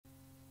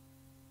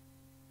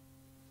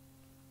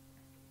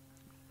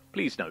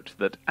Please note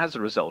that as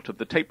a result of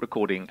the tape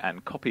recording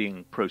and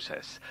copying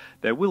process,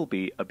 there will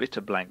be a bit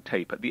of blank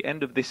tape at the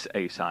end of this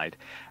A-side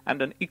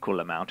and an equal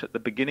amount at the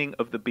beginning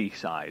of the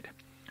B-side.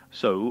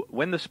 So,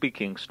 when the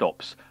speaking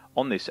stops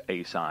on this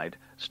A-side,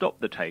 stop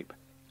the tape,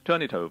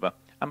 turn it over,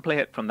 and play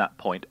it from that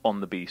point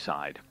on the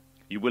B-side.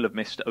 You will have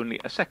missed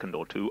only a second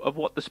or two of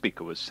what the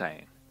speaker was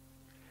saying.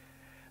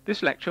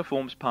 This lecture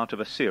forms part of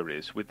a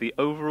series with the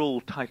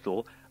overall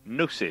title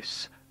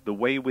Gnosis, The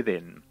Way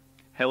Within,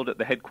 held at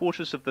the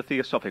headquarters of the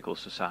Theosophical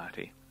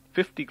Society,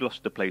 50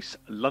 Gloucester Place,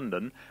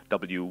 London,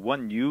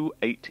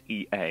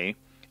 W1U8EA,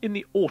 in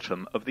the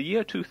autumn of the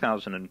year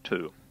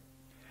 2002.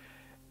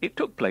 It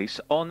took place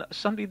on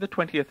Sunday the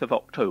 20th of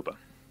October,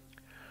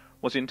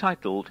 was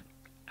entitled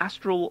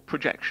Astral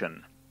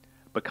Projection,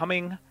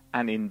 Becoming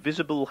an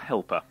Invisible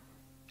Helper,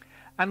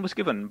 and was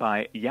given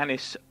by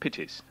Yiannis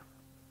Pittis.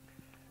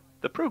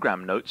 The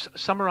program notes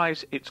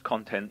summarize its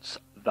contents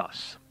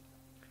thus.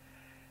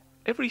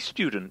 Every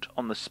student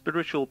on the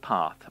spiritual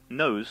path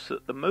knows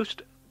that the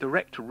most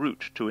direct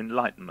route to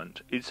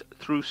enlightenment is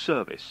through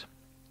service.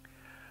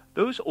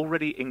 Those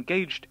already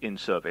engaged in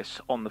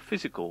service on the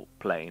physical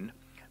plane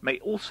may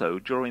also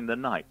during the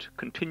night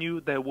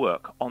continue their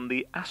work on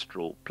the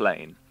astral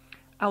plane,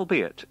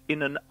 albeit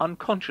in an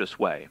unconscious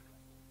way.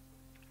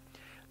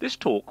 This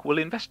talk will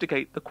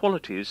investigate the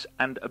qualities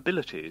and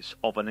abilities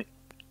of an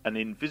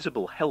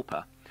invisible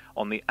helper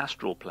on the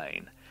astral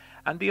plane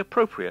and the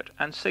appropriate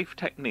and safe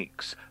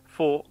techniques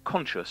for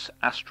conscious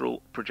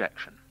astral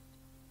projection.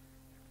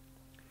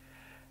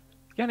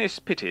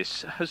 Yiannis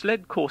Pittis has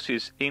led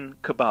courses in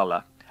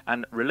Kabbalah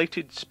and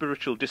related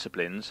spiritual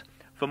disciplines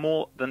for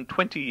more than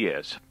 20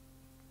 years.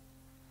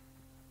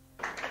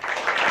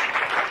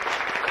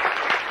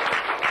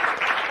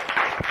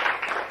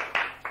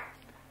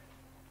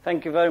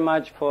 Thank you very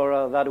much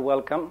for that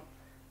welcome,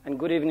 and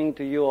good evening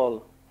to you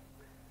all.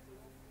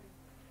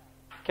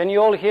 Can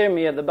you all hear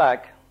me at the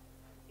back?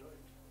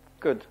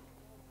 Good.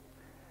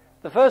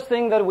 The first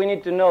thing that we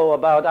need to know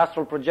about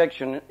astral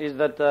projection is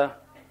that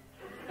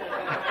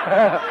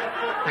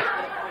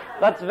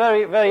that's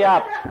very, very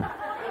apt.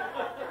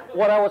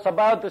 What I was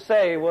about to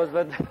say was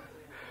that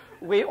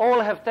we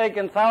all have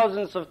taken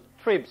thousands of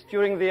trips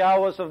during the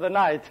hours of the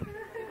night.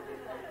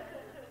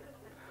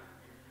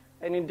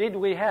 And indeed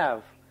we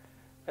have.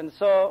 And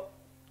so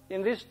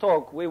in this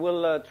talk we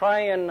will try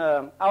and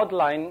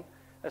outline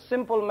a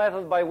simple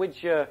method by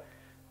which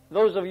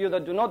those of you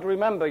that do not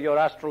remember your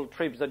astral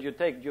trips that you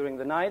take during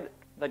the night,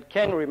 that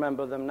can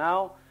remember them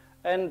now,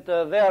 and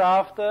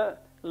thereafter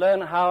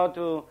learn how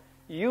to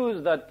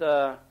use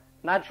that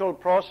natural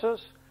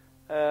process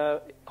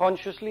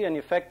consciously and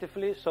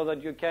effectively so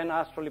that you can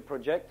astrally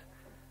project.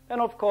 And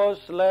of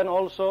course learn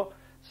also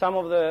some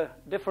of the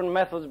different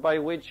methods by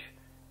which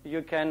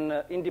you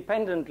can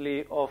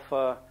independently of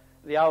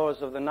the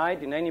hours of the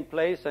night, in any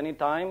place, any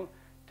time,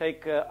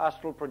 take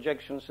astral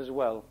projections as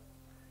well.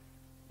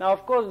 Now,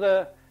 of course,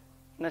 the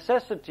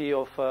necessity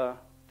of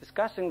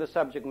discussing the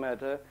subject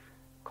matter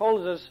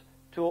calls us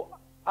to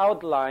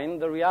outline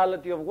the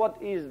reality of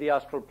what is the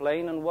astral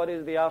plane and what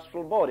is the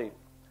astral body.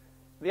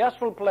 The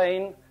astral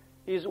plane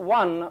is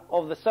one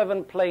of the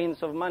 7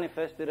 planes of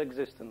manifested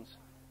existence.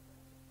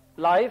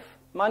 Life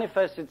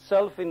manifests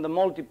itself in the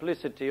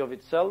multiplicity of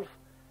itself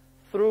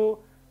through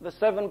the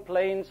 7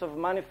 planes of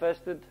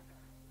manifested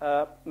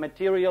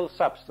material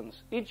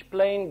substance, each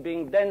plane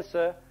being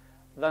denser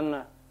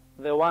than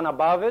the one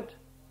above it,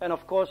 and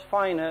of course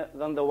finer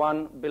than the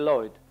one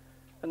below it.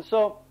 And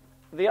so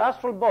the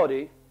astral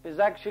body is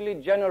actually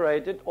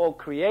generated or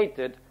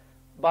created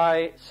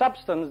by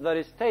substance that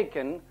is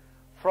taken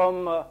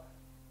from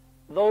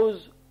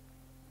those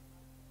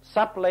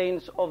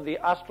subplanes of the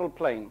astral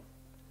plane.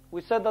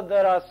 We said that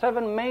there are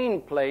 7 main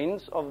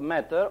planes of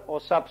matter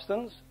or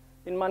substance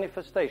in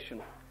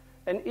manifestation,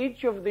 and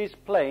each of these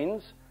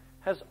planes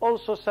has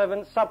also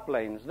 7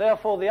 subplanes.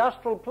 Therefore, the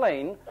astral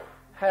plane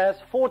has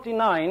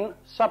 49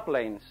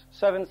 subplanes.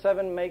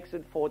 7 makes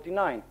it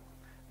 49.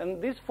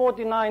 And these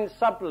 49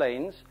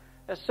 subplanes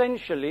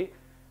essentially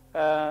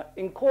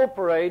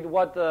incorporate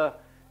what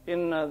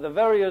in the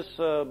various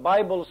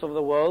Bibles of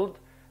the world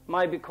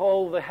might be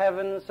called the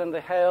heavens and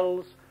the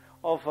hells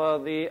of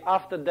the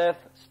after-death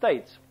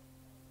states.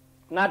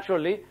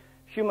 Naturally,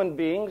 human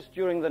beings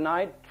during the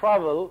night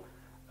travel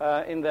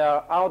in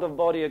their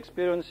out-of-body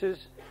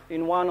experiences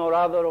in one or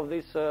other of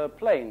these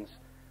planes.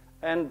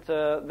 And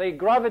they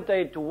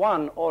gravitate to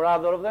one or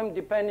other of them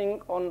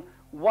depending on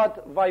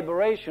what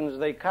vibrations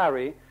they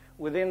carry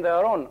within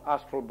their own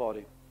astral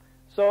body.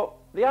 So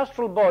the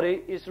astral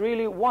body is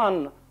really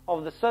one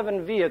of the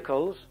 7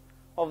 vehicles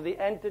of the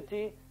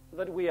entity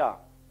that we are.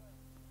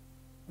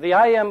 The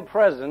I Am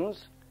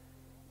Presence,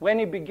 when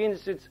it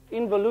begins its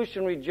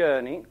involutionary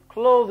journey,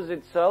 clothes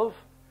itself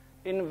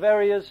in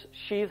various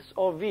sheaths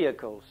or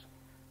vehicles.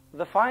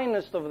 The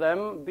finest of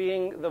them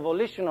being the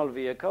volitional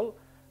vehicle,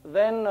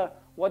 then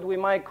what we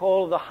might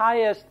call the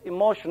highest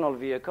emotional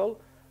vehicle,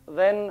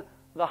 then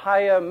the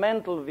higher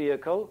mental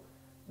vehicle.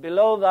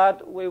 Below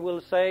that we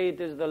will say it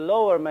is the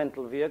lower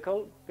mental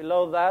vehicle.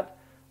 Below that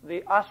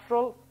the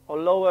astral or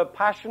lower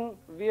passion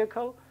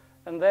vehicle,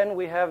 and then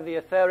we have the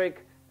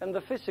etheric and the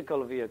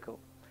physical vehicle.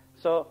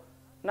 So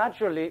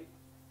naturally,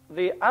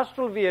 the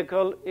astral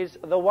vehicle is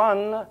the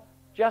one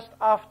just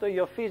after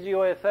your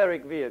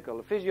physio-etheric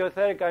vehicle.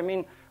 Physio-etheric, I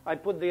mean, I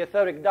put the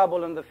etheric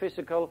double and the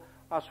physical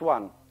as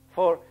one,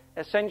 for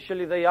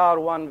essentially they are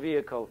one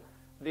vehicle.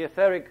 The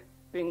etheric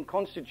being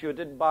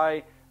constituted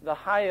by the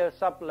higher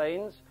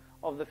subplanes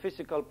of the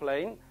physical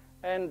plane,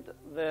 and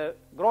the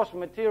gross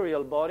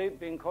material body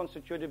being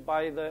constituted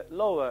by the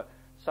lower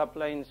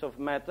subplanes of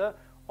matter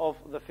of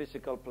the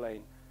physical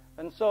plane.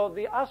 And so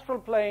the astral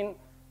plane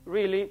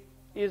really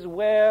is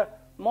where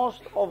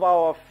most of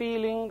our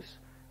feelings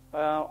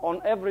on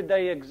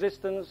everyday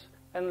existence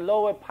and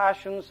lower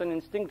passions and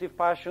instinctive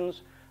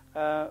passions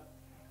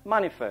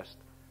manifest.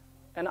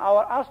 And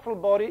our astral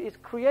body is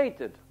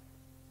created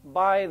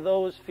by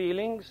those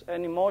feelings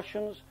and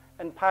emotions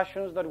and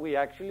passions that we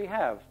actually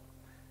have.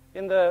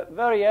 In the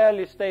very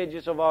early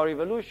stages of our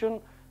evolution,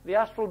 the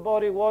astral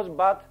body was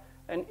but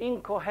an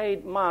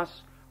inchoate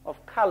mass of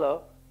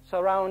color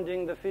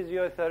surrounding the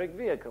physio-etheric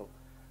vehicle.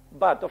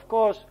 But, of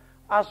course,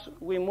 as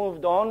we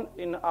moved on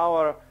in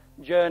our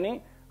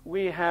journey,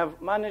 we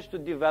have managed to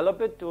develop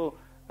it to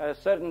a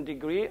certain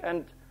degree,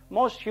 and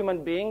most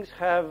human beings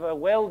have a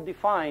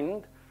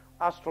well-defined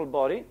astral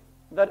body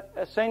that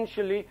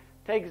essentially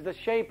takes the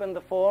shape and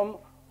the form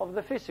of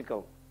the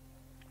physical,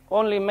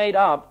 only made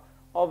up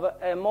of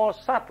a more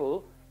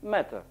subtle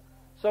matter.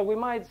 So we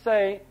might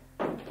say,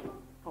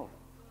 oh,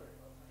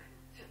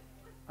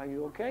 are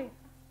you okay?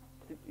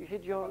 Did you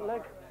hit your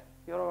leg?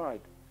 You're all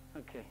right.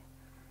 Okay.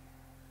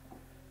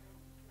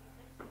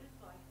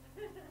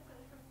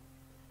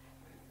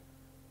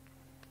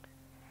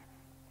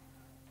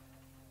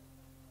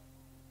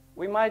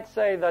 We might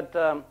say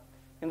that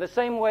in the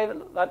same way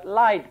that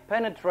light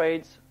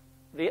penetrates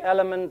the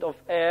element of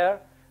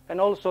air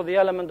and also the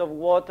element of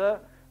water,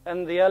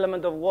 and the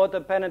element of water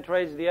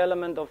penetrates the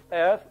element of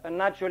earth, and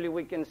naturally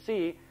we can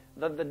see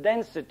that the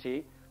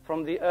density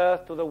from the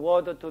earth to the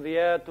water to the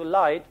air to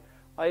light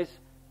is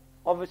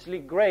obviously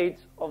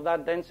grades of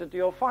that density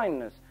or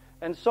fineness.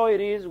 And so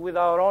it is with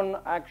our own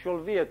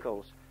actual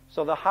vehicles.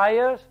 So the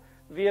higher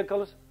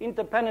vehicles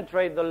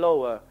interpenetrate the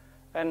lower,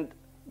 and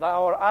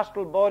our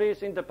astral body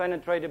is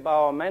interpenetrated by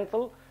our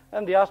mental,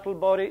 and the astral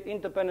body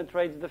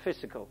interpenetrates the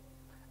physical.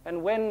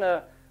 And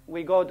when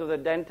we go to the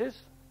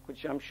dentist,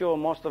 which I'm sure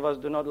most of us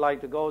do not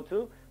like to go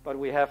to, but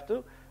we have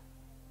to,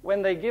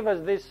 when they give us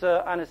this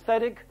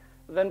anesthetic,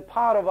 then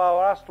part of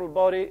our astral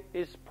body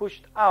is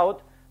pushed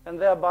out, and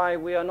thereby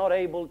we are not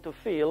able to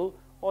feel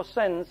or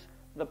sense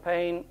the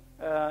pain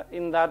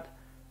in that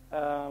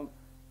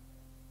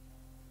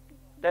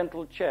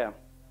dental chair.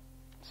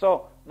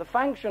 So the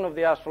function of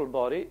the astral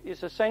body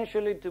is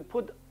essentially to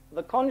put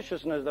the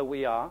consciousness that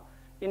we are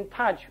in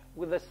touch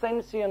with the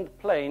sentient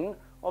plane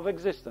of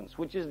existence,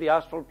 which is the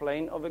astral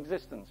plane of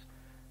existence.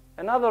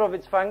 Another of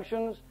its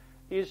functions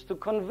is to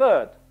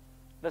convert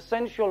the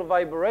sensual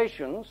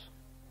vibrations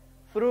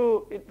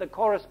through the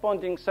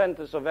corresponding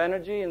centers of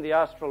energy in the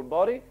astral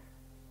body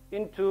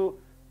into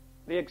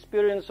the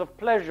experience of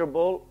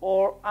pleasurable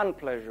or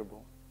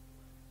unpleasurable.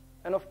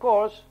 And of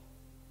course,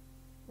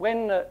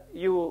 when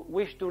you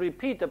wish to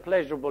repeat a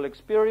pleasurable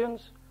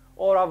experience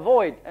or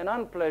avoid an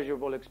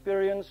unpleasurable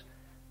experience,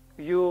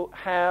 you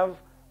have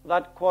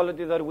that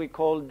quality that we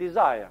call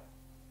desire.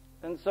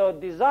 And so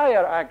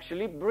desire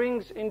actually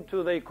brings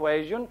into the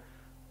equation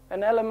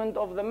an element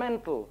of the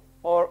mental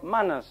or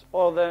manas,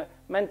 or the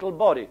mental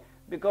body,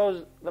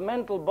 because the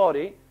mental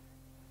body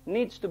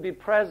needs to be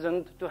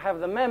present to have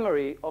the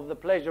memory of the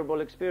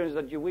pleasurable experience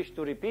that you wish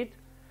to repeat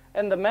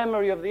and the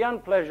memory of the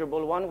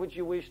unpleasurable one which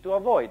you wish to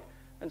avoid.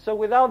 And so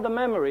without the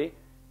memory,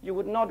 you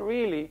would not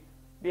really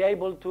be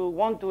able to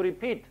want to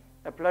repeat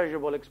a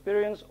pleasurable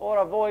experience or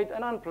avoid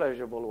an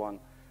unpleasurable one.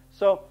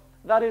 So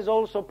that is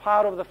also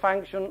part of the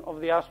function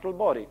of the astral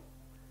body.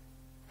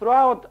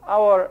 Throughout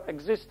our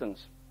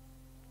existence,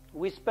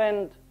 we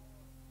spend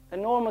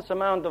enormous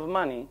amount of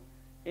money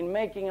in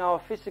making our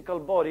physical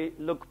body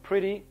look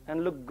pretty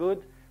and look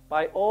good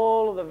by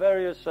all the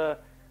various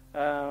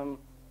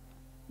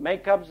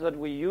makeups that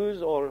we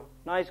use or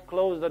nice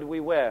clothes that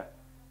we wear.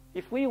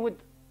 If we would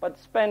but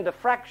spend a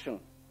fraction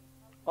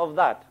of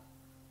that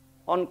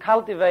on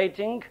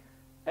cultivating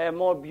a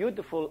more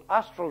beautiful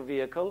astral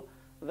vehicle,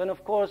 then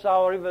of course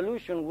our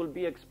evolution will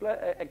be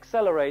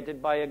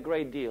accelerated by a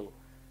great deal.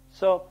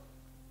 So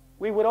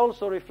we would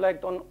also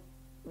reflect on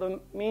the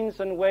means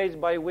and ways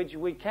by which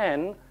we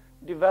can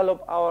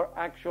develop our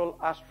actual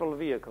astral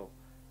vehicle.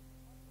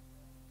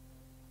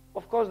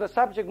 Of course, the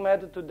subject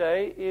matter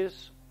today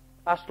is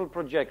astral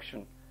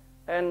projection.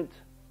 And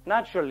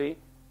naturally,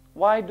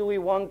 why do we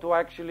want to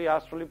actually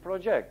astrally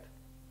project?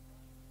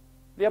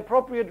 The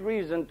appropriate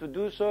reason to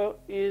do so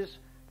is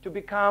to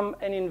become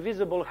an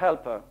invisible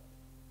helper.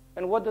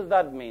 And what does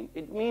that mean?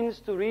 It means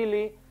to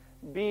really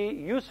be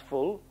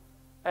useful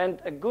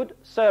and a good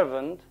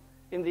servant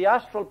in the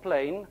astral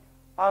plane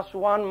as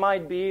one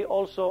might be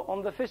also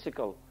on the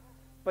physical.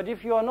 But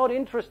if you are not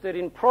interested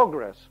in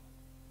progress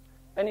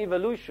and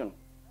evolution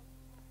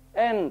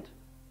and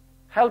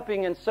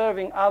helping and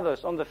serving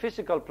others on the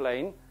physical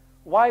plane,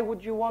 why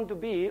would you want to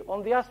be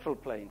on the astral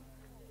plane?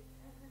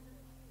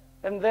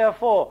 And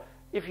therefore,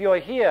 if you're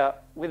here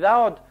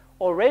without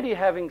already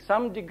having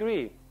some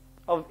degree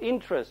of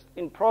interest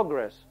in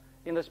progress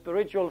in the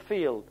spiritual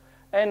field,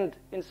 and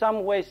in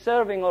some way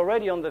serving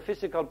already on the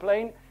physical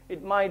plane,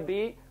 it might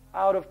be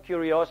out of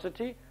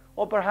curiosity,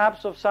 or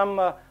perhaps of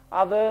some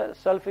other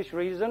selfish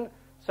reason,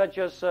 such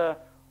as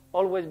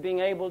always being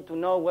able to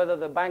know whether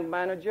the bank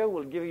manager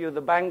will give you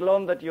the bank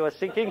loan that you are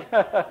seeking,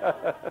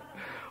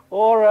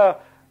 or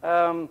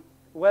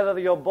whether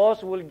your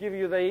boss will give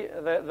you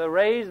the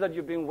raise that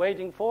you've been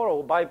waiting for,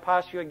 or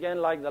bypass you again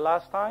like the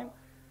last time,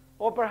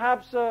 or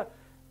perhaps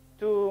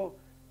to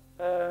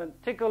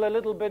tickle a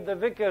little bit the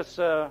vicar's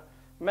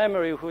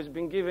memory, who's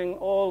been giving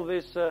all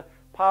these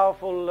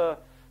powerful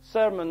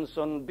sermons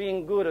on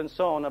being good and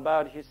so on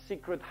about his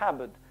secret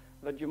habit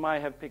that you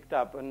might have picked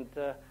up, and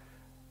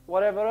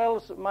whatever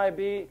else might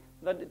be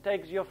that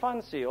takes your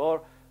fancy.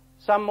 Or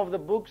some of the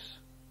books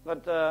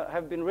that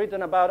have been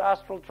written about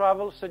astral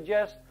travel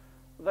suggest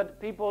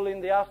that people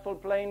in the astral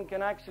plane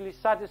can actually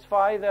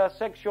satisfy their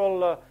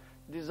sexual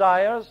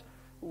desires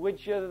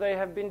which they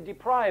have been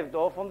deprived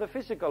of on the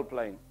physical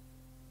plane.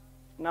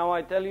 Now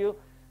I tell you,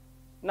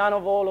 none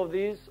of all of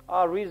these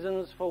are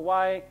reasons for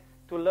why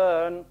to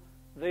learn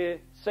the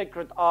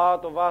sacred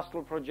art of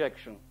astral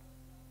projection.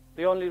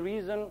 The only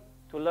reason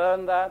to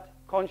learn that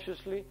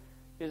consciously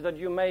is that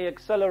you may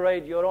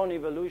accelerate your own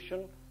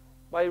evolution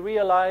by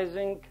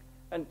realizing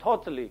and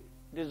totally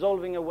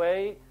dissolving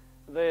away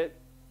the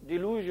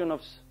delusion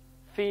of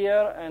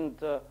fear and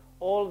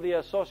all the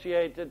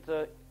associated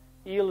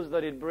ills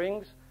that it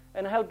brings,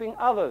 and helping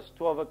others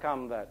to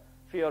overcome that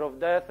fear of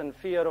death and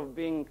fear of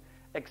being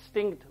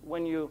extinct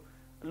when you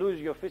lose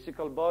your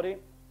physical body,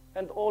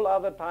 and all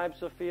other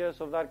types of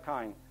fears of that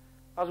kind.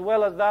 As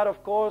well as that,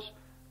 of course,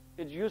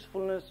 its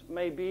usefulness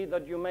may be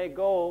that you may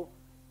go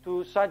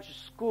to such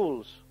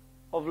schools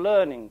of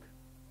learning,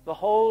 the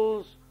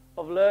halls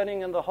of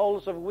learning and the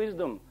halls of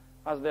wisdom,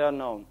 as they are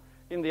known,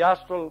 in the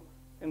astral,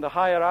 in the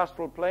higher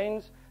astral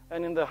planes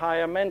and in the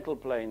higher mental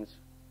planes,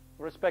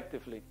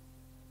 respectively.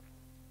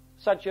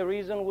 Such a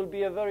reason will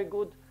be a very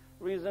good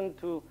reason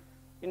to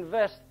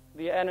invest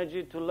the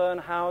energy to learn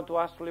how to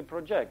astrally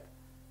project.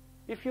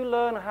 If you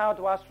learn how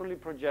to astrally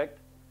project,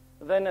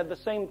 then at the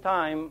same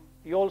time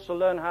you also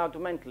learn how to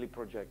mentally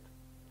project.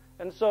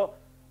 And so,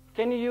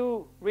 can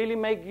you really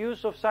make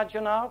use of such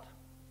an art?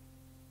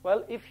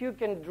 Well, if you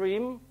can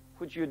dream,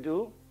 which you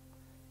do,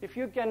 if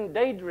you can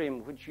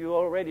daydream, which you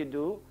already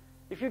do,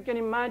 if you can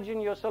imagine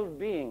yourself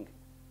being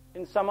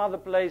in some other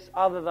place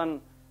other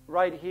than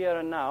right here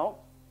and now,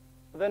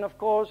 then of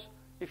course,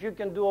 if you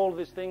can do all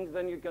these things,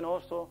 then you can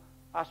also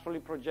astrally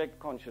project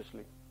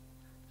consciously.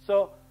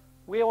 So,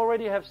 we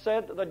already have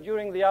said that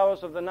during the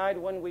hours of the night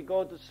when we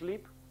go to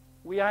sleep,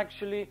 we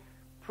actually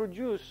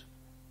produce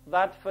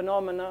that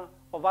phenomena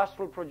of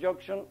astral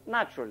projection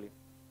naturally.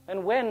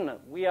 And when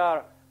we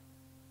are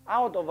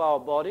out of our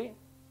body,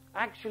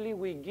 actually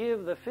we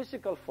give the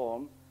physical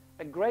form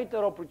a greater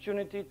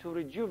opportunity to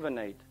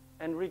rejuvenate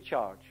and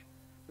recharge.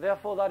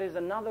 Therefore, that is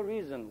another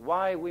reason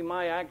why we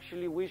might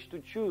actually wish to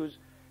choose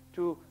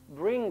to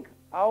bring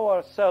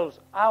ourselves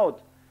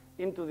out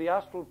into the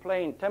astral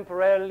plane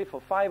temporarily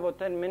for 5 or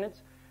 10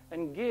 minutes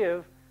and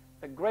give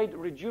a great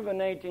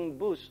rejuvenating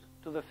boost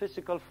to the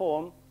physical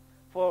form.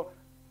 For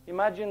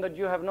imagine that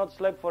you have not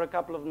slept for a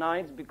couple of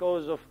nights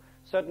because of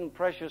certain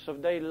pressures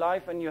of daily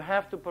life, and you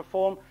have to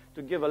perform,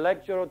 to give a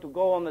lecture or to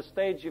go on the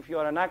stage if you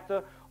are an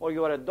actor or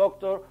you are a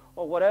doctor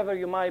or whatever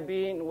you might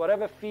be in,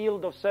 whatever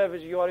field of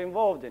service you are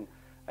involved in,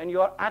 and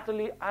you are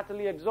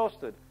utterly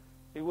exhausted.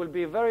 It will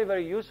be very,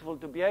 very useful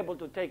to be able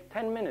to take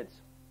 10 minutes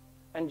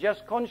and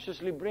just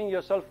consciously bring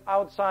yourself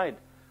outside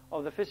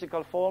of the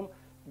physical form,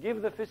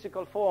 give the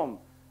physical form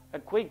a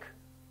quick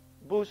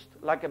boost,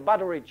 like a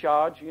battery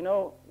charge. You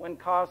know, when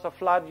cars are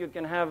flat, you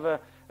can have a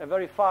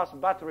very fast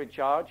battery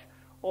charge,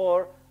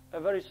 or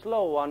a very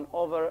slow one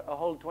over a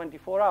whole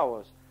 24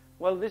 hours.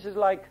 Well, this is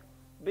like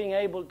being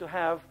able to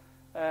have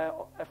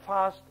a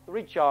fast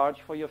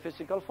recharge for your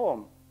physical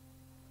form.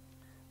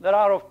 There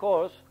are, of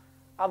course,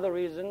 other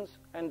reasons,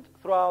 and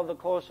throughout the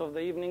course of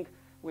the evening,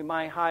 we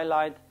might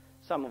highlight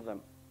some of them.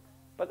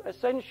 But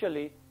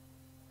essentially,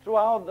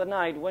 throughout the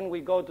night when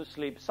we go to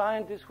sleep,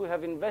 scientists who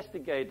have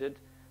investigated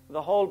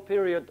the whole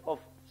period of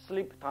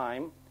sleep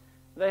time,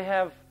 they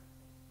have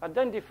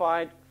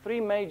identified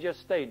 3 major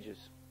stages.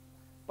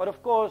 But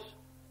of course,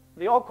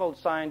 the occult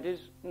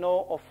scientists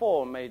know of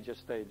 4 major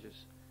stages.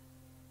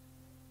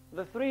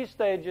 The 3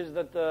 stages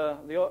that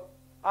the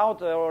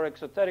outer or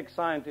exoteric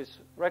scientists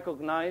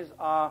recognize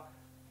are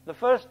the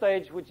first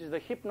stage, which is the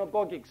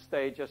hypnagogic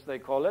stage, as they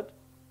call it,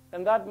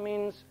 and that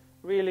means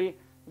really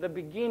the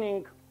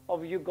beginning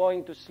of you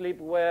going to sleep,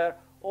 where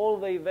all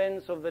the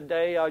events of the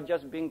day are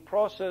just being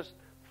processed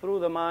through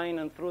the mind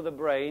and through the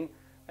brain,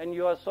 and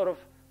you are sort of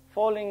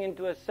falling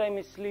into a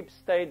semi-sleep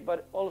state,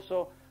 but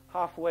also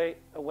halfway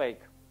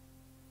awake.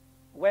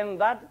 When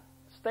that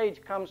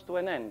stage comes to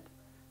an end,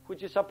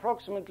 which is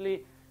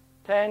approximately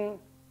 10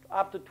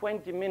 up to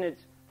 20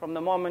 minutes from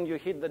the moment you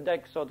hit the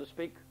deck, so to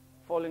speak,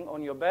 falling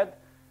on your bed,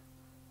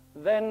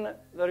 then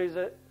there is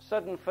a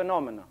certain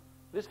phenomena.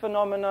 This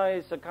phenomena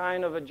is a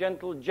kind of a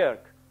gentle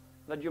jerk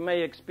that you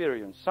may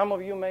experience. Some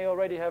of you may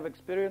already have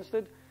experienced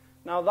it.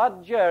 Now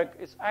that jerk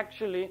is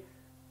actually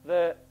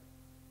the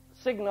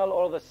signal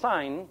or the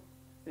sign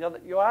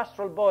that your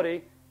astral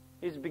body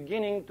is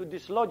beginning to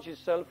dislodge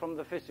itself from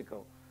the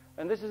physical.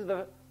 And this is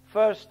the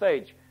first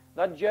stage.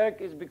 That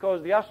jerk is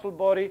because the astral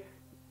body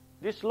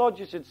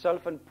dislodges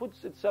itself and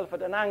puts itself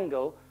at an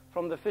angle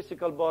from the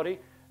physical body,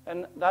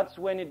 and that's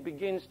when it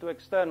begins to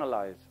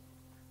externalize.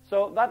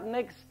 So that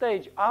next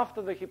stage,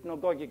 after the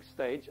hypnagogic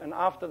stage, and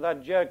after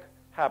that jerk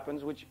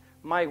happens, which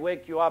might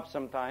wake you up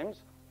sometimes,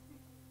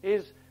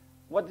 is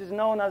what is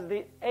known as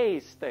the A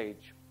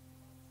stage.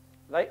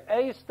 The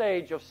A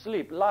stage of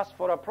sleep lasts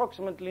for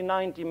approximately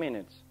 90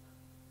 minutes.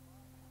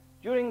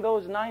 During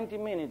those 90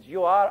 minutes,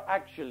 you are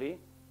actually,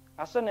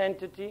 as an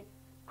entity,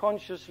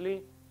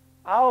 consciously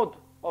out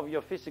of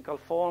your physical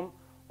form,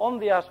 on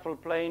the astral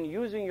plane,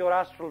 using your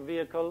astral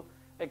vehicle,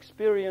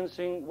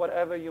 experiencing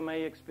whatever you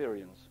may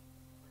experience.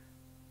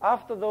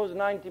 After those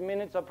 90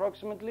 minutes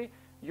approximately,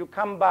 you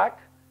come back,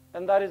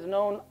 and that is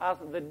known as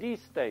the D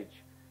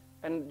stage.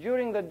 And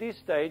during the D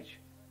stage,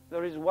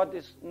 there is what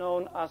is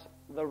known as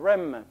the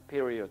REM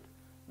period,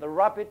 the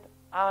rapid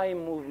eye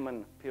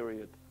movement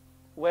period,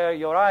 where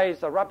your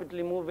eyes are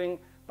rapidly moving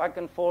back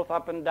and forth,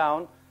 up and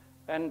down.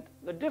 And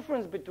the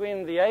difference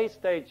between the A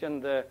stage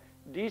and the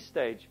D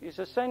stage is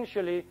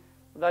essentially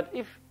that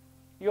if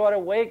you are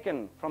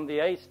awakened from the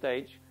A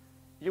stage,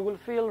 you will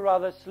feel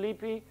rather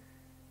sleepy,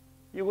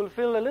 you will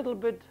feel a little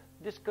bit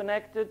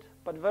disconnected,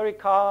 but very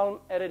calm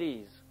and at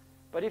ease.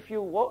 But if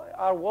you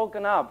are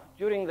woken up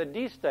during the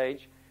D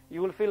stage,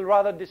 you will feel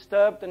rather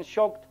disturbed and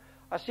shocked,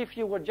 as if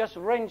you were just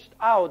wrenched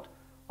out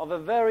of a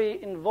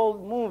very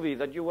involved movie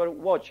that you were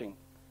watching.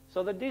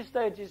 So the D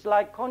stage is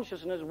like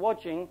consciousness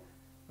watching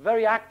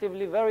very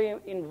actively, very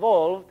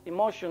involved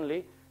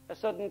emotionally, a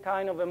certain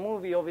kind of a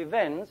movie of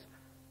events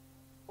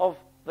of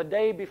the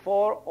day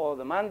before or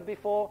the month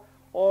before,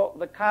 or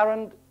the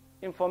current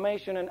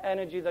information and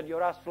energy that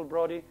your astral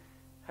body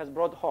has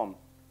brought home.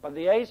 But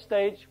the A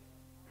stage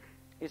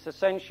is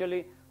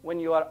essentially when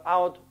you are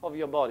out of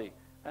your body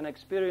and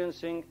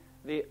experiencing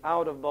the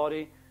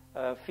out-of-body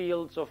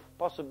fields of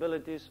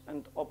possibilities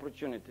and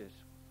opportunities.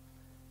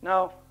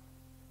 Now,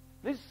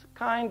 this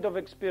kind of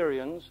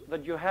experience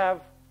that you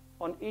have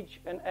on each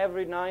and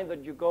every night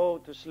that you go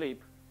to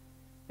sleep,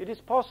 it is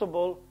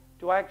possible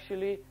to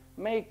actually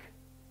make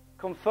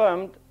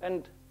confirmed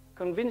and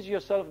convince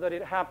yourself that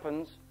it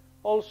happens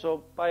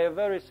also by a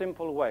very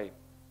simple way.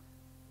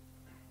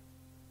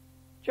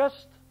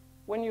 Just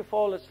when you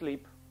fall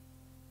asleep,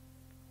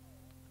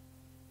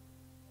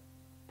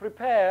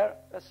 prepare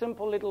a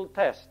simple little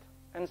test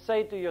and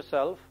say to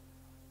yourself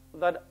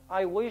that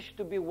I wish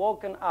to be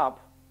woken up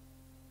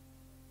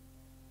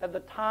at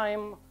the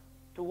time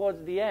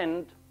towards the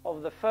end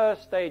of the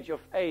first stage of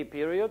A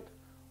period,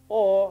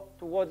 or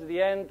towards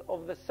the end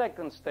of the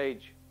second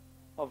stage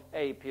of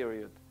A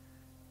period.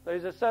 There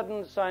is a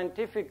certain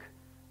scientific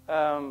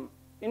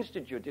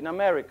institute in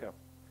America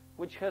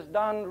which has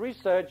done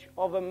research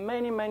over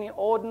many, many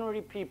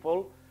ordinary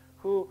people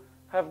who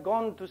have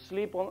gone to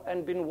sleep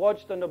and been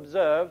watched and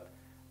observed,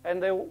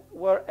 and they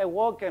were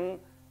awoken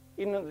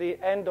in the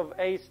end of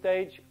A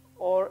stage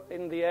or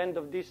in the end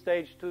of this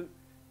stage to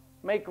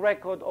make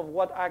record of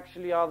what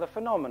actually are the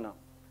phenomena.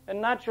 And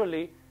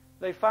naturally,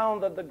 they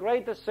found that the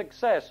greatest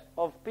success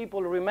of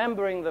people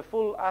remembering the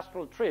full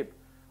astral trip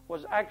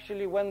was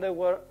actually when they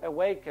were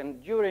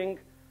awakened during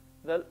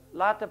the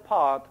latter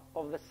part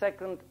of the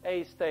second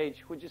A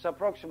stage, which is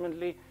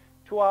approximately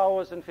 2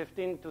 hours and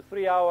 15 to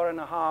 3 hours and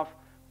a half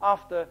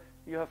after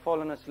you have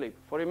fallen asleep.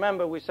 For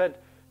remember, we said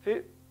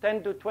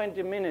 10 to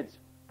 20 minutes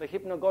the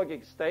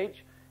hypnagogic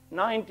stage,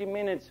 90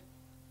 minutes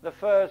the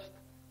first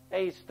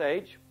A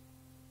stage,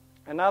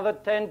 another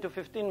 10 to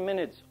 15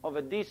 minutes of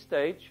a D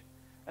stage,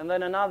 and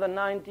then another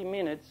 90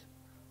 minutes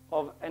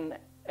of an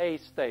A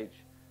stage.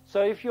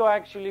 So if you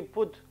actually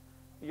put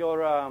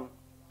your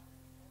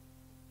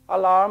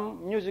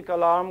music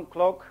alarm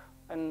clock,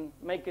 and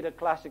make it a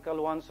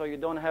classical one so you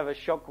don't have a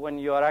shock when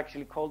you are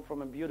actually called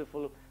from a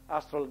beautiful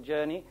astral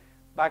journey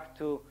back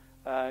to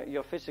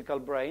your physical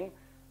brain,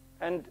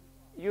 and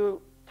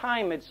you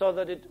time it so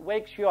that it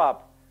wakes you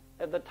up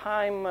at the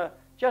time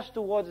just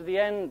towards the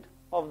end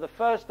of the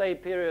first A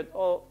period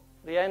or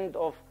the end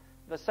of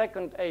the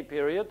second A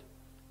period,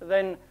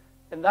 then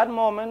in that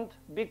moment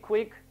be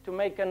quick to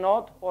make a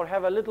note or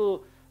have a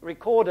little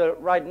recorder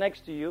right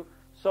next to you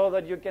so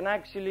that you can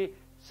actually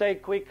say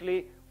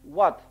quickly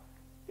what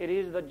it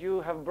is that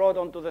you have brought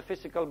onto the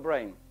physical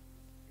brain.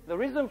 The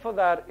reason for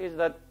that is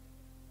that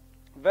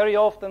very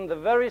often, the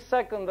very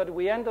second that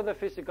we enter the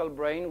physical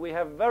brain, we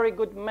have very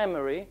good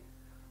memory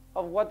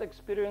of what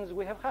experience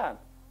we have had.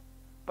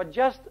 But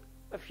just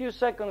a few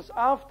seconds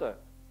after,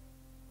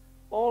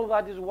 all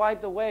that is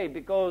wiped away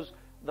because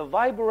the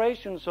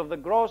vibrations of the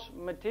gross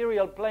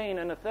material plane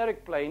and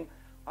etheric plane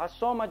are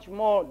so much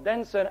more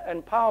denser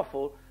and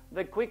powerful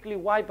they quickly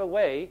wipe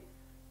away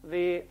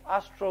the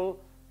astral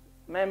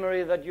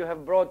memory that you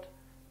have brought,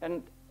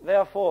 and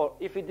therefore,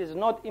 if it is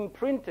not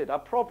imprinted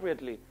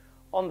appropriately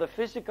on the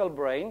physical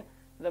brain,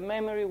 the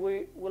memory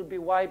will be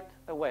wiped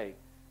away.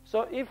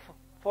 So if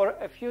for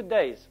a few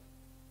days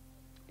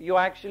you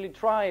actually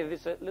try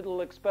this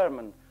little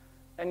experiment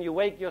and you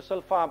wake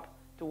yourself up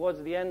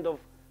towards the end of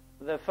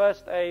the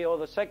first A or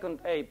the second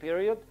A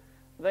period,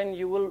 then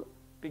you will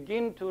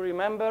begin to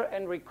remember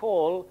and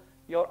recall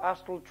your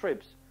astral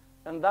trips.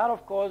 And that,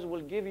 of course,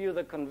 will give you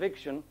the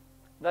conviction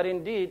that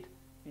indeed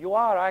you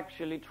are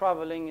actually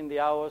traveling in the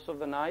hours of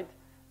the night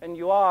and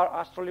you are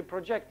astrally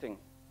projecting.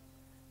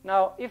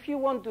 Now, if you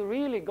want to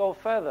really go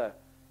further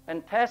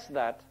and test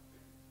that,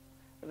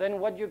 then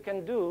what you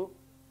can do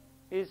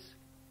is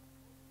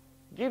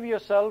give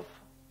yourself,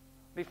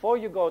 before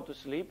you go to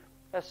sleep,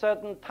 a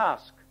certain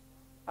task.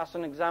 As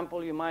an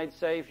example, you might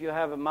say, if you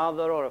have a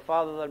mother or a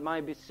father that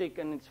might be sick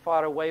and it's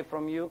far away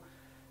from you,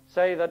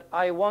 say that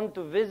I want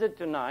to visit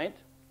tonight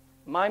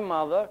my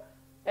mother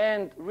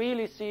and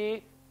really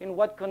see in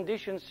what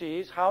condition she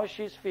is, how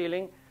she's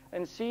feeling,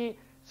 and see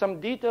some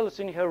details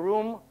in her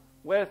room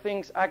where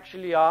things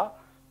actually are.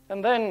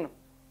 And then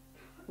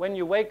when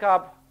you wake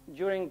up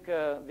during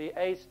the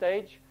A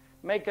stage,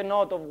 make a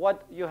note of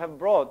what you have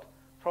brought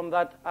from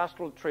that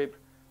astral trip.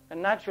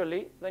 And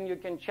naturally, then you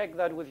can check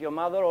that with your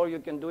mother, or you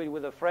can do it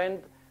with a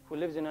friend who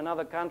lives in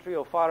another country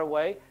or far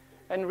away,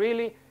 and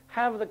really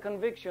have the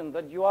conviction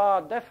that you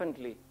are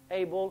definitely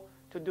able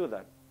to do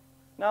that.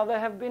 Now, there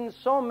have been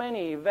so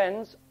many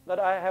events that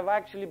I have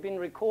actually been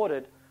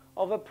recorded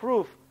of a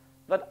proof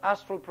that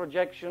astral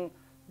projection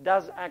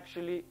does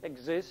actually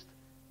exist,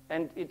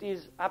 and it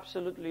is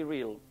absolutely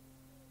real.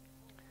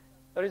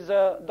 There is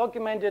a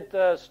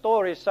documented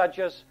story such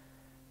as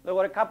there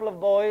were a couple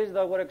of boys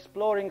that were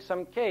exploring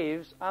some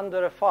caves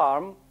under a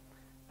farm,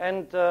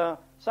 and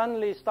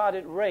suddenly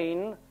started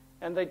rain,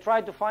 and they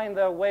tried to find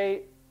their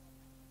way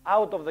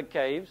out of the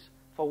caves,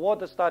 for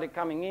water started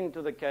coming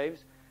into the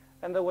caves,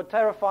 and they were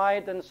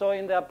terrified, and so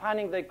in their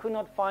panic they could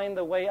not find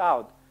the way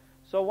out.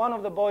 So one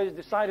of the boys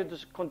decided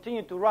to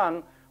continue to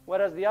run,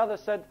 whereas the other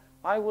said,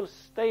 I will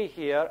stay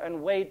here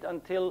and wait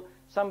until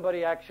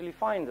somebody actually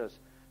finds us.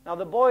 Now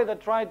the boy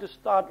that tried to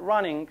start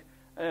running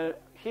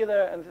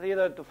hither and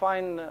thither to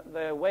find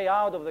the way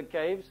out of the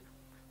caves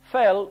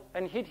fell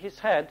and hit his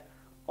head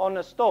on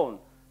a stone,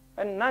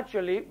 and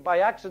naturally by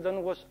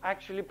accident was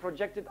actually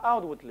projected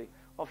outwardly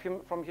of him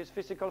from his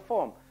physical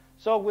form.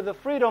 So with the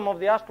freedom of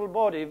the astral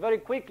body, very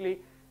quickly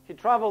he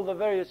traveled the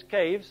various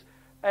caves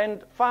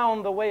and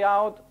found the way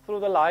out through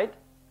the light.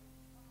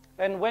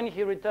 And when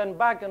he returned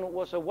back and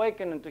was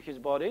awakened into his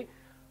body,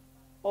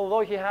 although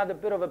he had a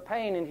bit of a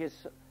pain in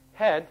his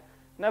head,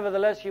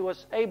 nevertheless he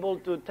was able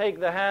to take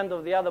the hand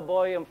of the other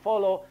boy and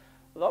follow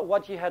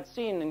what he had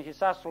seen in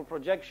his astral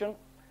projection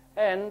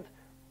and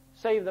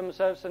save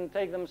themselves and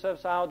take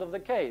themselves out of the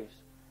caves.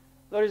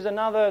 There is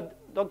another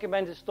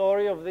documented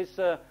story of this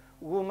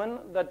woman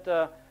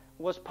that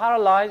was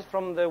paralyzed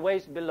from the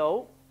waist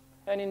below,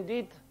 and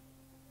indeed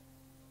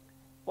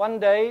one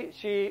day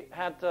she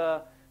had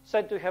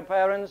said to her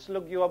parents,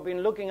 look, you have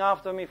been looking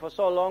after me for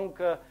so long,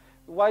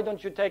 why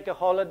don't you take a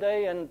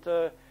holiday and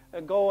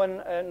go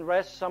and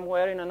rest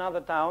somewhere in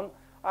another town?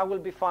 I will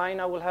be fine,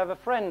 I will have a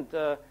friend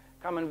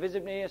come and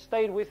visit me,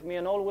 stay with me,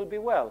 and all will be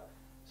well.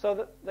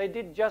 So they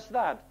did just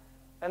that,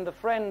 and the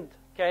friend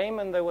came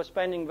and they were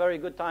spending very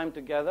good time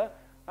together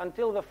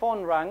until the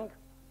phone rang,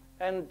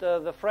 and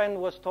the friend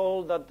was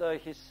told that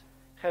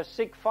her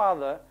sick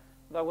father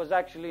that was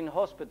actually in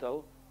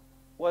hospital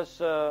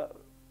was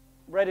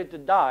ready to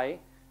die,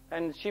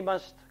 and she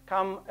must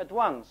come at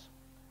once.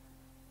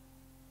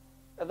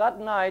 That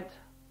night,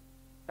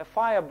 a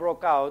fire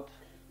broke out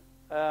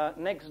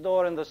next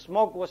door, and the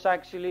smoke was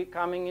actually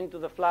coming into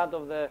the flat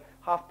of the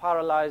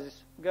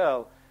half-paralyzed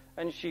girl.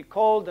 And she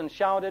called and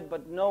shouted,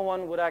 but no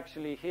one would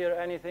actually hear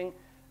anything,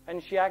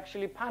 and she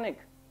actually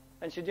panicked,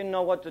 and she didn't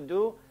know what to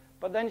do.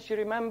 But then she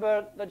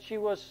remembered that she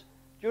was,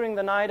 during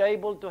the night,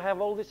 able to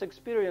have all these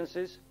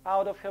experiences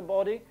out of her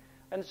body,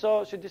 and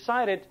so she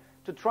decided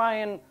to try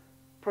and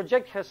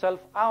project herself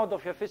out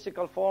of her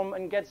physical form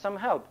and get some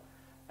help.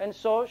 And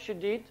so she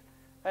did,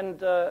 and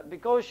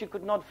because she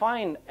could not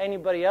find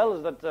anybody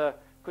else that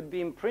could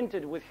be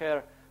imprinted with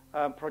her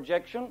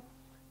projection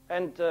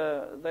and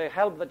the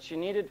help that she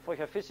needed for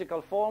her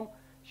physical form,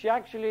 she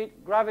actually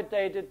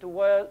gravitated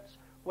towards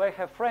where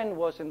her friend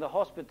was in the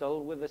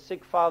hospital with the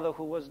sick father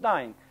who was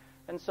dying,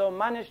 and so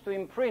managed to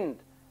imprint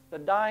the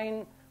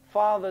dying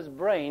father's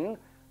brain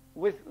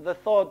with the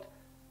thought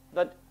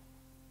that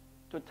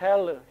to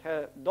tell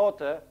her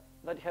daughter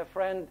that her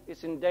friend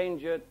is in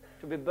danger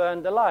to be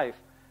burned alive.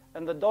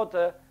 And the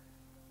daughter,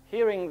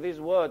 hearing these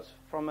words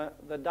from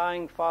the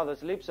dying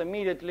father's lips,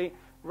 immediately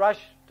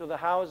rushed to the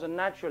house and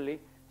naturally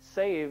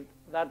saved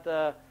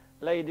that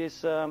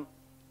lady's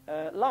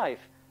life.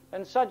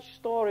 And such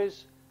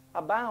stories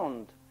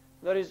abound.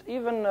 There is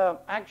even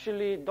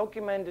actually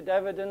documented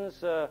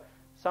evidence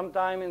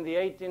sometime in the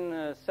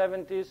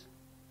 1870s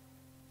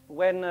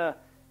when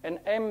an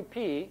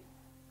MP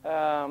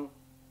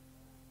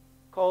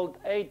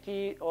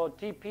J.T. or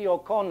T.P.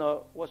 O'Connor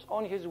was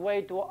on his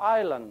way to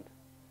Ireland,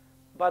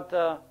 but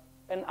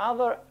and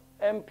other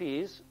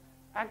MPs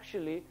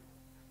actually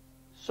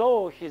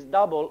saw his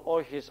double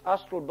or his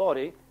astral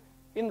body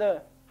in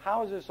the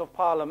Houses of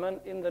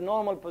Parliament in the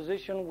normal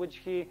position which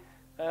he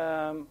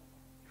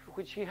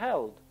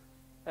held.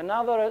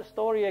 Another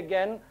story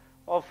again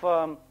of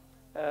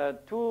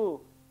two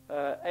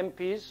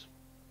MPs,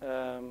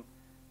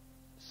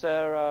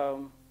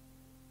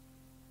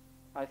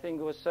 I think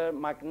it was Sir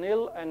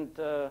McNeill and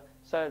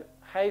Sir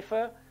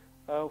Hafer,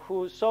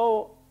 who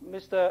saw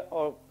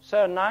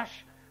Sir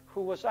Nash,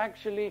 who was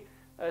actually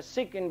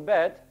sick in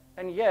bed,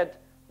 and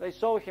yet they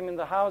saw him in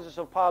the Houses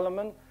of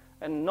Parliament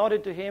and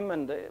nodded to him,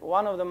 and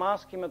one of them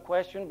asked him a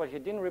question, but he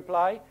didn't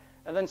reply,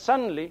 and then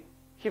suddenly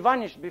he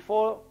vanished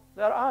before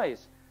their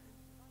eyes.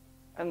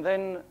 And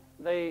then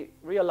they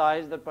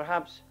realized that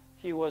perhaps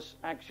he was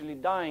actually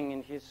dying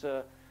in his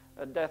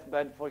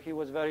deathbed, for he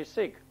was very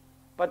sick.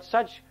 But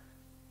such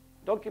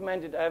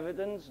documented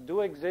evidence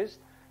do exist,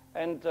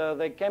 and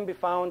they can be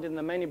found in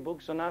the many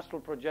books on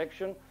astral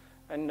projection.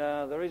 And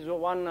there is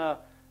one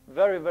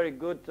very, very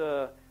good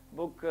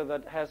book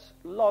that has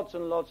lots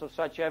and lots of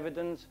such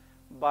evidence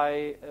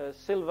by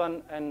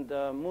Sylvan and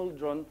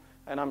Muldron,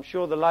 and I'm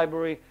sure the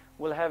library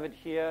will have it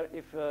here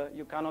if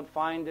you cannot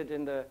find it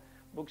in the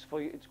books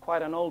for you. It's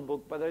quite an old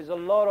book, but there is a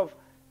lot of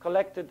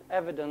collected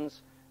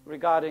evidence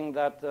regarding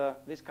that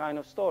this kind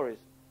of stories.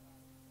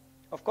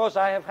 Of course,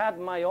 I have had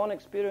my own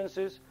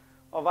experiences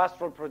of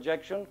astral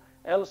projection,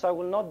 else I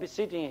will not be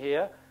sitting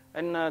here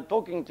and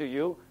talking to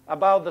you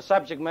about the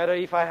subject matter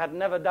if I had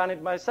never done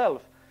it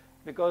myself,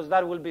 because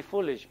that will be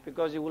foolish,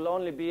 because it will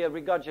only be a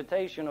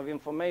regurgitation of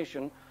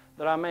information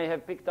that I may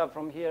have picked up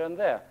from here and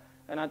there.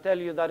 And I tell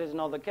you that is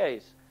not the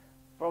case.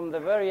 From the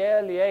very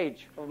early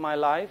age of my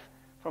life,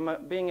 from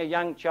being a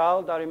young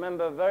child, I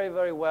remember very,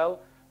 very well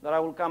that I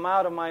will come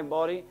out of my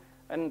body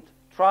and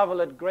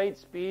travel at great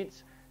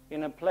speeds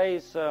in a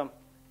place,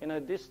 in a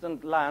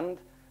distant land,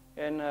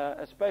 in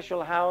a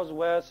special house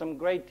where some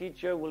great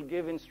teacher will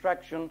give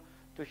instruction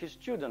to his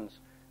students.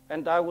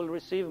 And I will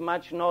receive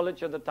much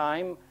knowledge at the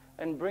time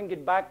and bring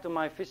it back to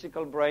my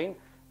physical brain.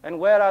 And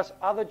whereas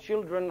other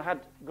children had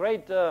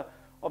great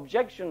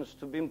objections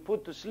to being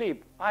put to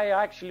sleep, I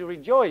actually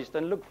rejoiced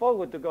and looked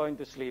forward to going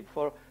to sleep,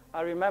 for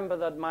I remember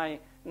that my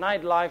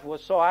nightlife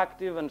was so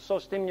active and so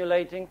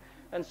stimulating,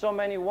 and so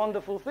many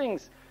wonderful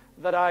things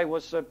that I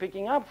was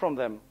picking up from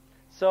them.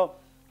 So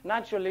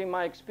naturally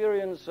my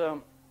experience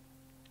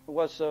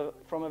was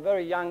from a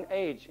very young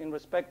age in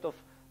respect of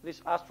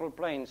this astral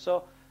plane.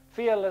 So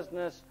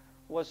fearlessness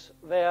was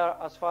there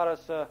as far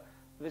as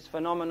this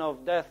phenomenon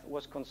of death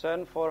was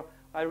concerned, for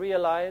I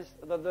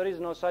realized that there is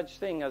no such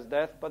thing as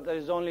death, but there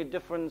is only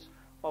difference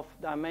of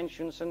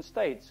dimensions and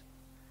states.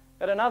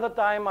 At another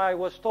time I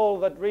was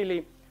told that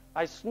really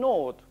I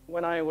snored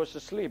when I was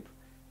asleep,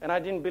 and I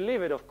didn't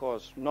believe it, of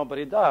course.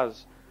 Nobody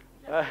does.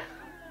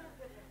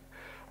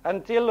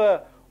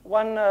 Until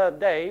one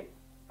day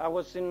I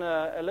was in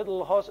a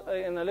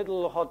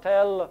little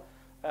hotel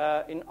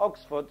in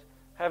Oxford,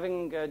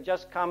 having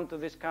just come to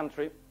this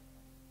country,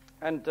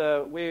 and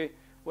we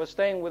were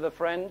staying with a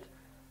friend,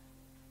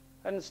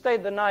 and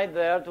stayed the night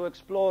there to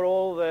explore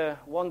all the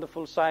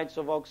wonderful sights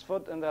of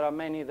Oxford, and there are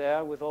many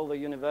there with all the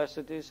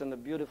universities and the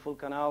beautiful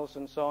canals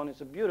and so on.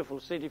 It's a beautiful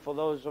city for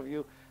those of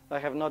you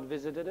that have not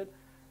visited it.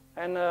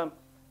 And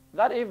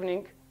that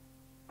evening,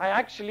 I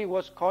actually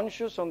was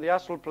conscious on the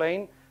astral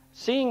plane,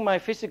 seeing my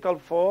physical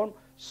form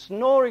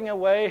snoring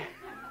away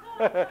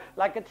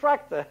like a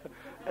tractor.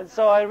 And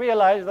so I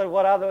realized that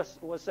what others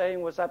were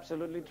saying was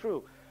absolutely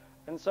true.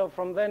 And so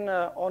from then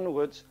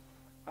onwards,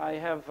 I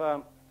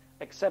have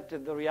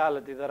accepted the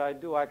reality that I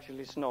do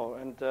actually snore.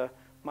 And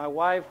my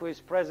wife, who is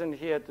present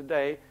here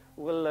today,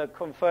 will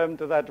confirm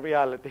to that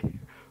reality.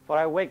 For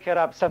I wake her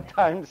up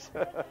sometimes.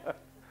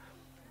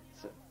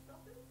 So,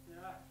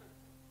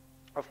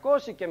 of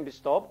course it can be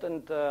stopped,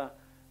 and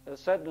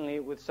certainly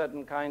with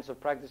certain kinds of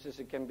practices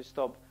it can be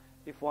stopped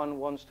if one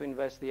wants to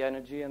invest the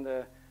energy and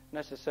the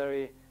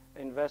necessary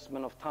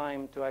investment of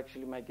time to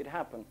actually make it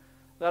happen.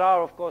 There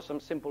are, of course, some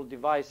simple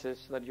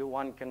devices that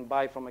one can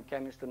buy from a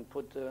chemist and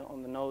put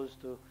on the nose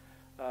to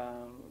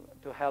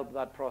help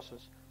that process.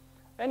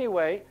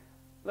 Anyway,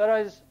 there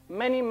is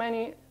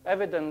many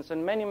evidence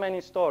and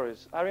many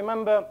stories. I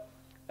remember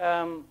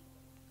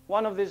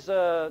one of these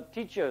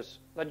teachers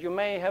that you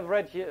may have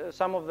read here,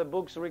 some of the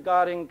books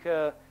regarding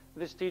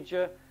this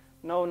teacher,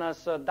 known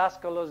as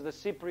Daskalos, the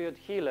Cypriot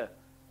healer,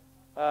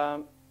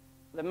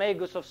 the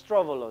Magus of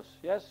Strovolos,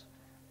 yes?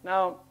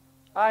 Now,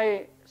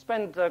 I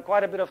spent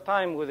quite a bit of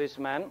time with this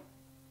man,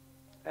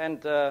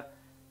 and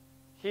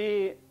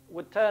he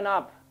would turn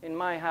up in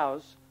my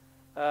house.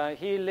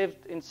 He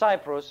lived in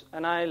Cyprus,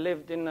 and I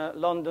lived in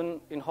London,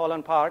 in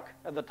Holland Park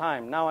at the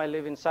time. Now I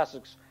live in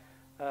Sussex,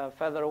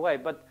 further away.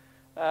 But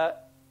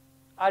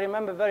I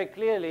remember very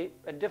clearly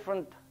at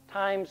different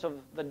times of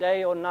the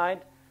day or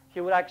night,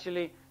 he would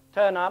actually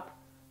turn up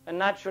and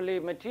naturally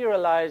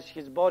materialize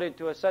his body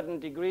to a certain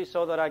degree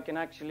so that I can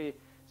actually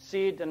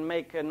see it and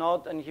make a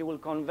note, and he will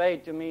convey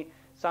to me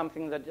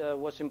something that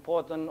was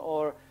important,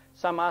 or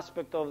some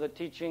aspect of the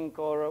teaching,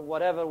 or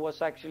whatever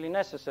was actually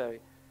necessary.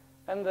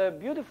 And the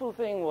beautiful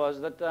thing was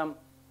that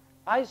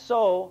I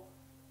saw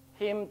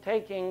him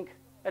taking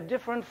a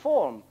different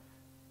form,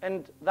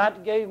 and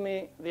that gave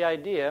me the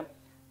idea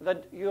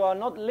that you are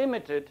not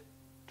limited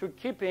to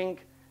keeping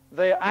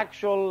the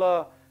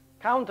actual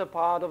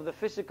counterpart of the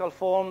physical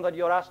form that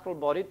your astral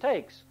body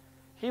takes.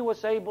 He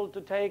was able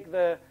to take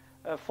the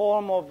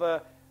form of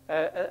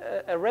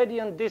a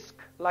radiant disk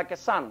like a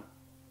sun,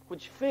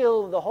 which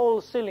filled the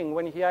whole ceiling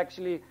when he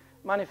actually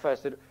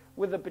manifested,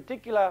 with a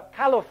particular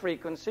color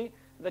frequency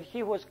that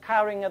he was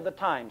carrying at the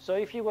time. So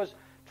if he was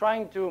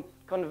trying to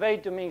convey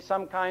to me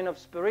some kind of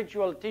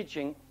spiritual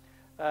teaching,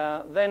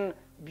 then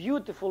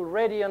beautiful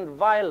radiant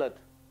violet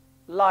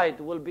light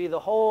will be the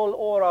whole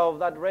aura of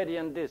that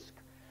radiant disk.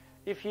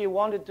 If he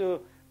wanted to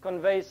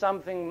convey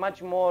something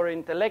much more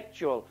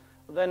intellectual,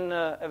 then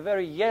a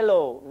very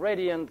yellow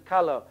radiant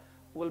color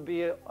will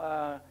be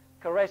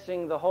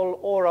caressing the whole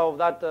aura of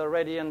that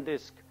radiant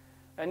disk.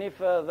 And if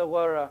there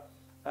were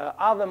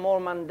other more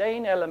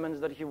mundane elements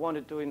that he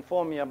wanted to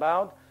inform me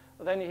about,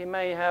 then he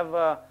may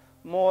have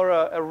more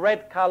a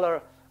red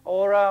color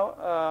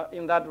aura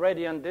in that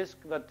radiant disk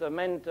that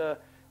meant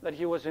that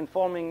he was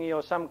informing me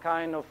of some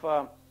kind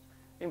of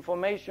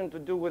information to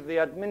do with the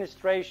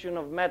administration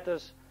of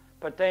matters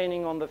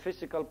pertaining on the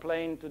physical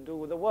plane to do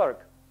with the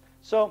work.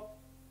 So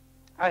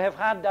I have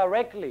had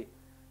directly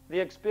the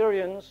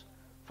experience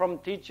from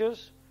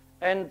teachers,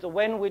 and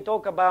when we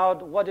talk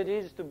about what it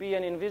is to be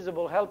an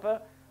invisible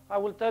helper, I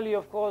will tell you,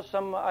 of course,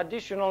 some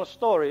additional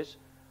stories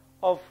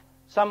of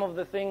some of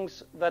the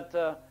things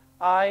that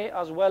I,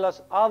 as well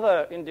as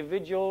other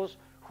individuals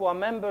who are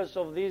members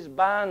of these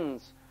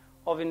bands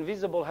of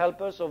invisible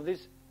helpers, of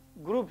these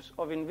groups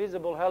of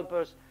invisible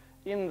helpers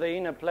in the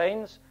inner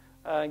planes,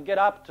 get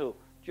up to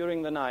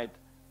during the night.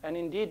 And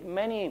indeed,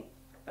 many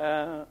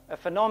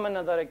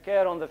phenomena that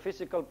occur on the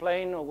physical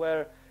plane,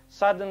 where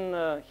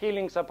sudden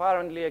healings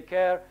apparently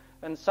occur,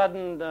 and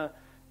sudden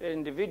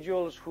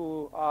individuals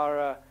who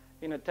are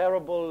in a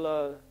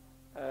terrible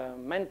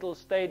mental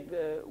state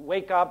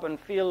wake up and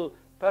feel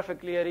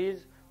perfectly at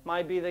ease,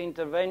 might be the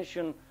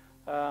intervention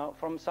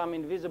from some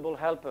invisible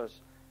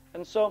helpers.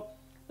 And so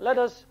let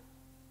us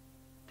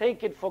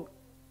take it for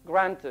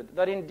granted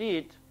that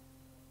indeed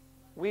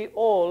we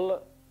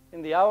all,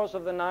 in the hours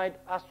of the night,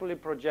 astrally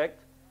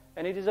project,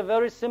 and it is a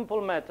very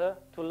simple matter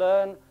to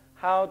learn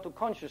how to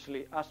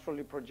consciously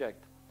astrally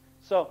project.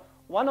 So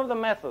one of the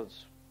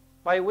methods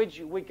by which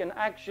we can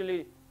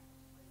actually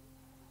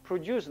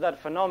produce that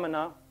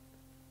phenomena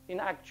in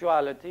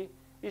actuality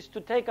is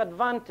to take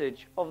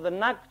advantage of the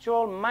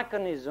natural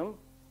mechanism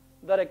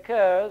that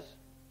occurs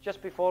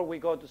just before we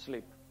go to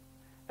sleep.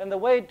 And the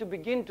way to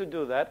begin to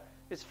do that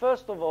is,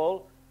 first of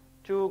all,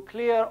 to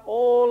clear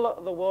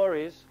all the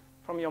worries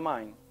from your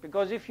mind.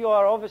 Because if you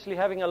are obviously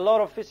having a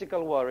lot of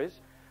physical worries,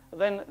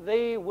 then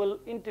they will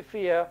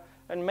interfere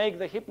and make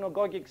the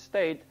hypnagogic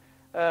state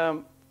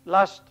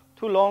last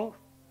too long,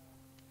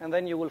 and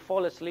then you will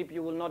fall asleep.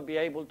 You will not be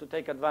able to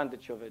take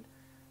advantage of it.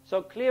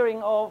 So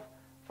clearing off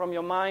from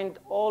your mind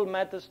all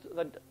matters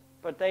that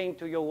pertain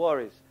to your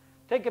worries.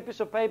 Take a piece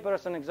of paper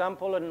as an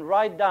example and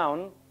write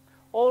down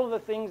all the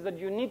things that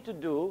you need to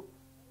do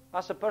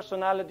as a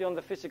personality on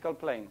the physical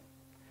plane.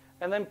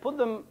 And then put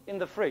them in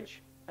the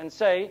fridge and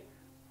say,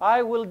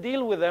 I will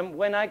deal with them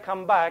when I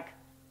come back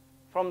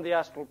from the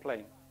astral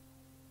plane.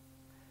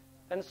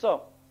 And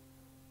so,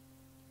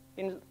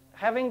 in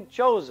having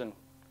chosen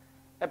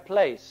a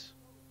place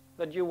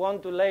that you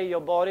want to lay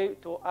your body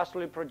to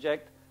astrally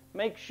project,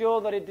 make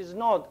sure that it is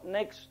not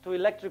next to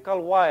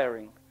electrical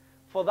wiring,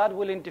 for that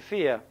will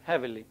interfere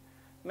heavily.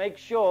 Make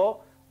sure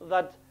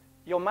that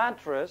your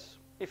mattress,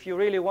 if you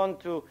really want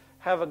to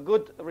have a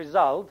good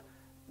result,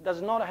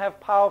 does not have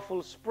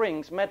powerful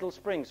springs, metal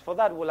springs, for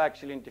that will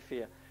actually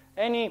interfere.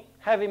 Any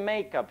heavy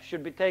makeup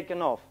should be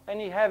taken off.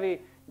 Any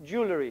heavy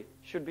jewelry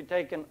should be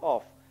taken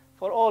off.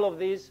 For all of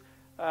these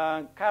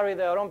carry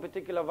their own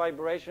particular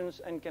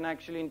vibrations and can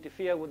actually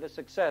interfere with the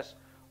success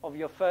of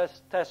your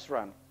first test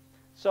run.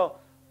 So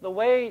the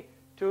way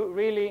to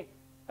really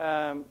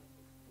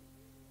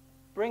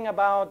bring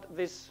about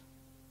this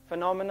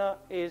phenomena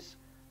is,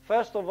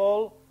 first of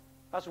all,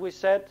 as we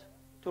said,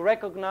 to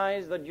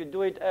recognize that you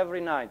do it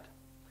every night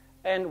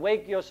and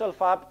wake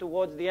yourself up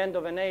towards the end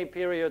of an A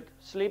period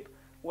sleep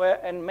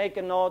and make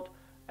a note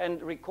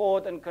and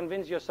record and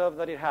convince yourself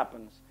that it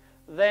happens.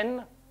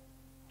 Then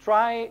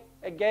try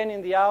again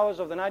in the hours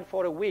of the night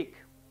for a week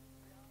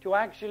to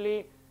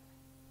actually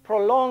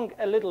prolong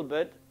a little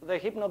bit the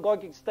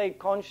hypnagogic state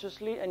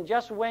consciously, and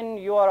just when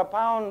you are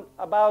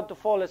about to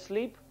fall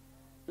asleep,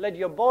 let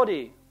your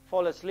body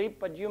fall asleep,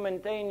 but you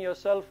maintain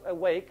yourself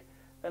awake,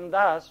 and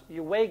thus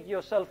you wake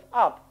yourself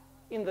up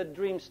in the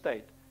dream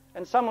state.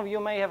 And some of you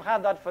may have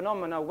had that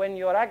phenomena when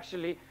you are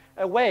actually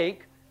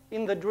awake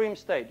in the dream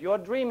state. You are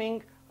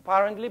dreaming,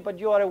 apparently, but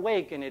you are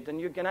awake in it,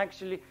 and you can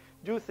actually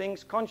do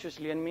things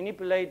consciously and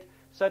manipulate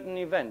certain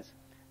events.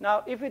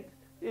 Now, if it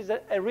is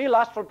a real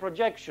astral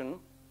projection,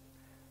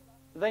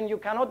 then you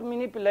cannot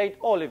manipulate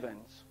all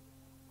events.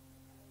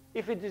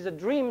 if it is a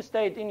dream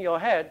state in your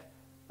head,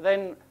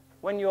 then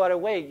when you are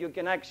awake, you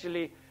can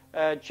actually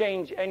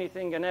change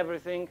anything and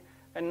everything,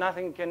 and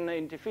nothing can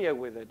interfere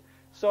with it.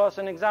 So as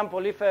an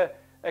example, if a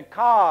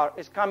car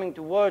is coming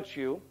towards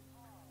you,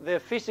 the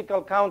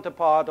physical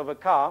counterpart of a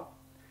car,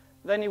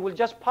 then it will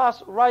just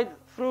pass right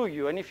through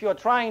you. And if you are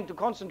trying to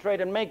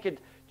concentrate and make it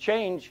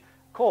change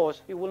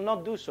course, it will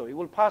not do so. It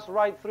will pass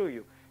right through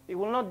you. It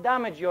will not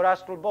damage your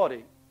astral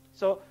body.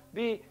 So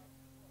be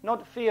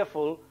not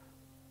fearful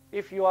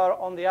if you are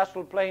on the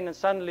astral plane and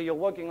suddenly you're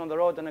walking on the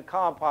road and a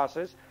car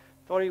passes,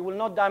 for it will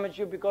not damage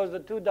you, because the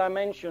two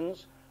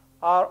dimensions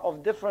are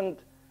of different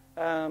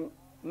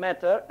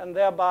matter, and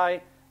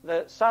thereby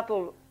the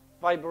subtle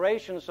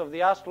vibrations of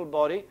the astral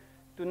body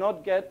do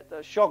not get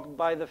shocked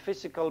by the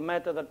physical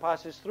matter that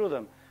passes through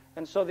them.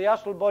 And so the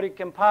astral body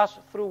can pass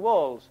through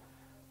walls.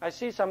 I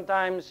see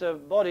sometimes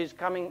bodies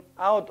coming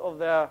out of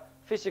their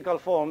physical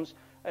forms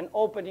and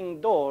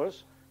opening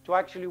doors to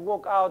actually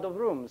walk out of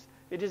rooms.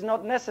 It is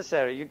not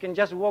necessary. You can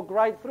just walk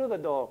right through the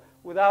door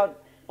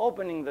without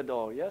opening the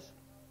door, yes?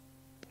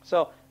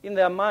 So in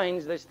their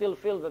minds, they still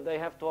feel that they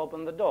have to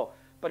open the door.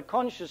 But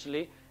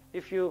consciously,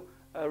 if you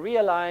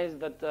realize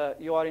that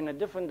you are in a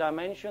different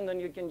dimension, then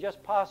you can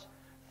just pass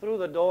through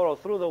the door or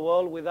through the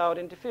wall without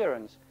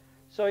interference.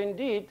 So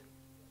indeed,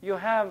 you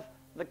have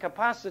the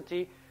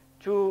capacity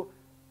to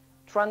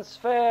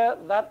transfer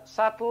that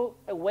subtle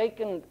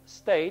awakened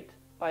state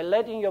by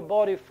letting your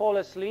body fall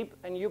asleep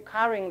and you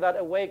carrying that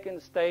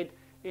awakened state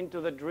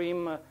into the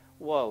dream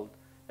world.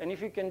 And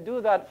if you can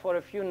do that for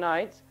a few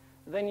nights,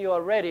 then you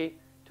are ready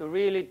to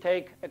really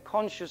take a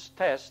conscious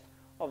test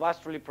of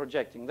astrally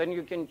projecting. Then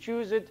you can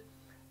choose it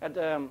at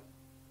a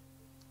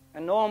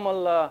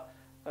normal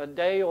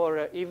day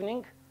or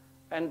evening.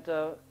 And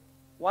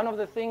one of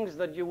the things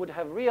that you would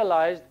have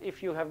realized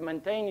if you have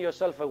maintained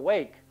yourself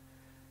awake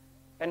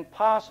and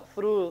pass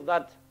through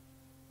that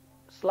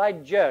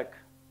slight jerk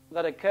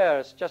that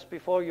occurs just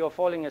before you're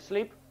falling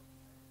asleep,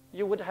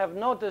 you would have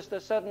noticed a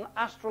certain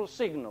astral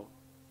signal.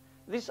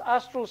 This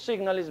astral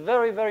signal is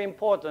very, very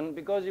important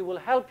because it will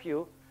help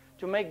you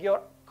to make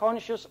your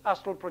conscious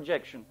astral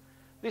projection.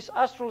 This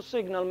astral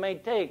signal may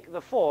take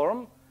the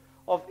form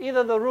of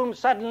either the room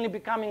suddenly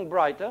becoming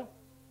brighter,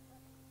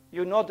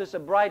 you notice a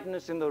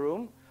brightness in the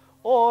room,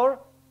 or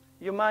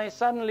you might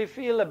suddenly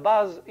feel a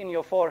buzz in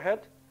your forehead,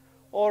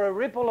 or a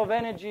ripple of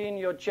energy in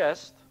your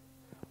chest,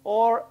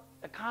 or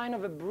a kind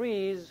of a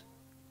breeze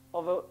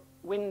of a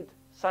wind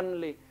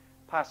suddenly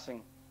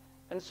passing.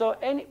 And so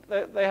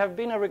there have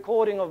been a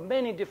recording of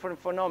many different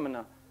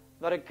phenomena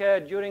that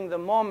occurred during the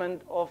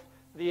moment of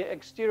the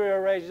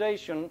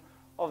exteriorization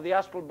of the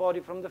astral body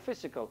from the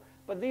physical.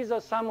 But these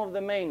are some of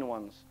the main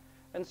ones.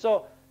 And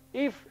so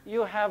if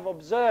you have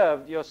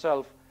observed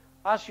yourself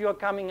as you are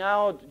coming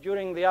out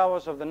during the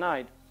hours of the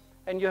night,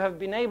 and you have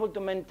been able to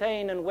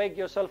maintain and wake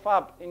yourself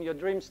up in your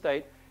dream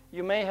state,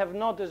 you may have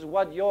noticed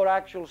what your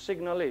actual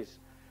signal is.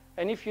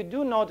 And if you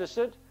do notice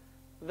it,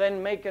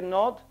 then make a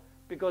note,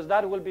 because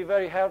that will be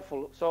very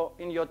helpful. So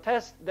in your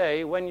test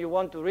day, when you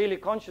want to really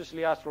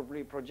consciously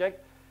astrally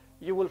project,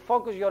 you will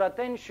focus your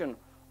attention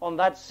on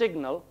that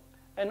signal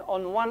and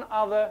on one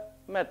other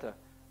matter.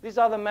 This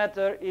other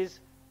matter is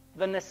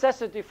the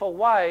necessity for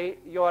why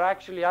you are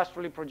actually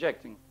astrally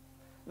projecting.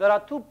 There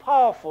are two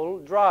powerful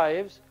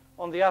drives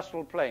on the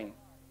astral plane.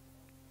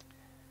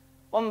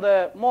 On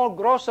the more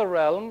grosser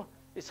realm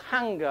is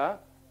hunger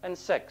and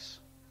sex.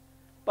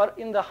 But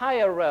in the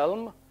higher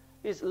realm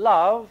is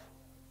love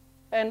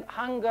and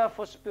hunger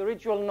for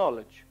spiritual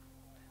knowledge.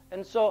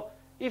 And so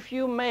if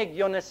you make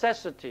your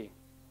necessity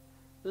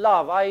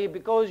love, i.e.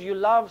 because you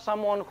love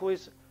someone who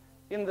is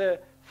in the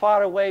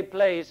faraway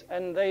place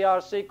and they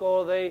are sick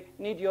or they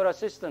need your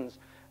assistance,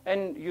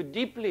 and you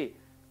deeply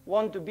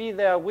want to be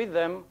there with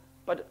them,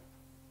 but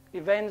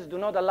events do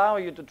not allow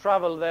you to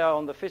travel there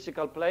on the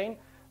physical plane,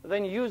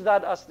 then use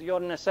that as your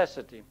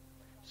necessity.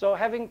 So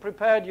having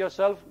prepared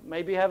yourself,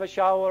 maybe have a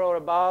shower or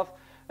a bath,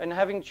 and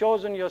having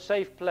chosen your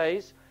safe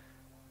place,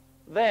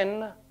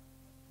 then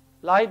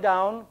lie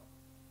down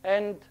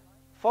and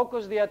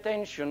focus the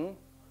attention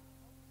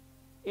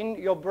in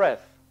your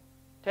breath.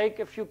 Take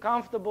a few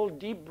comfortable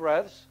deep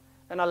breaths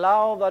and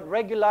allow that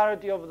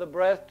regularity of the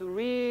breath to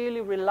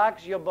really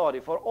relax your body,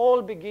 for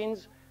all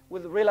begins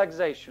with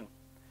relaxation.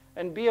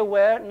 And be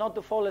aware not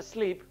to fall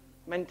asleep,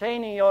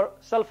 maintaining your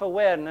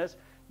self-awareness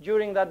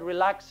during that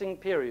relaxing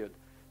period.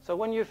 So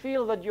when you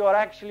feel that you are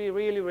actually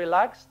really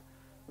relaxed,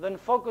 then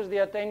focus the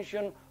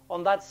attention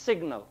on that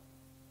signal.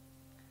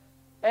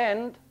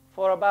 And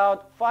for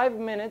about 5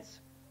 minutes,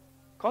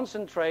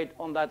 concentrate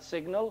on that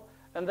signal,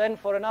 and then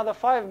for another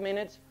 5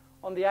 minutes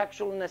on the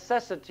actual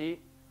necessity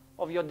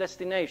of your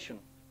destination.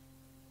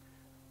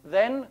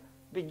 Then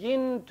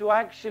begin to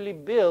actually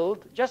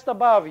build, just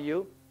above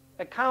you,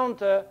 a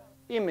counter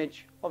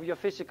image of your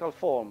physical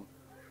form.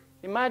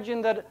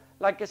 Imagine that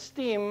like a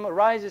steam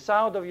rises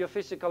out of your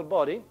physical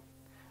body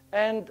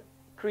and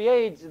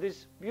creates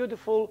this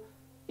beautiful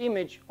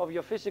image of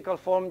your physical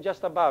form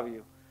just above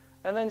you.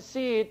 And then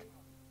see it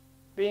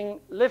being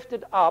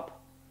lifted up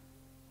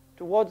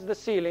towards the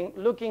ceiling,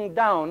 looking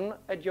down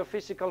at your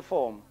physical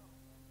form.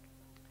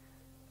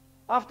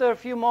 After a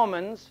few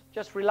moments,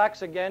 just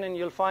relax again, and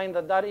you'll find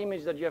that that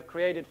image that you have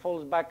created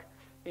falls back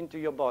into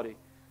your body.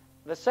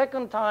 The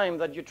second time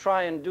that you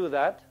try and do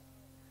that,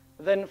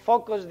 then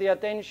focus the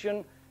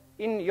attention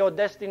in your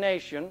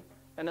destination,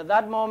 and at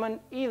that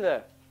moment,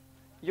 either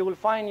you will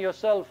find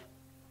yourself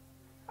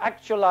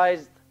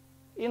actualized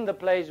in the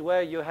place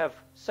where you have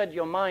set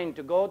your mind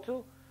to go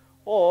to,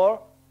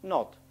 or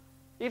not.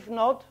 If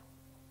not,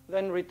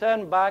 then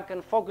return back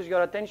and focus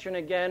your attention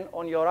again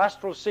on your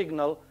astral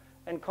signal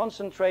and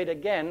concentrate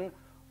again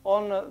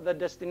on the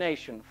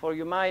destination, for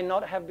you might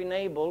not have been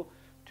able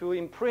to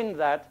imprint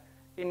that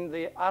in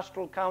the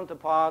astral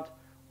counterpart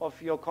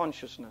of your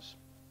consciousness.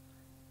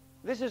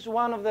 This is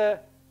one of the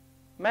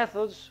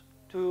methods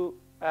to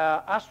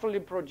astrally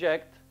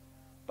project,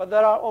 but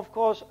there are, of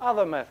course,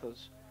 other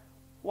methods.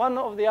 One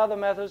of the other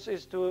methods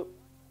is to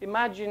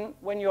imagine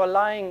when you are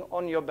lying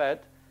on your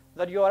bed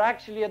that you are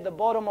actually at the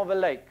bottom of a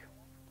lake.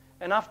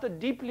 And after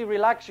deeply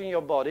relaxing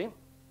your body,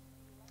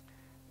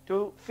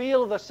 to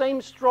feel the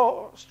same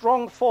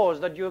strong force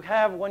that you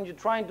have when you're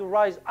trying to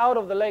rise out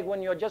of the lake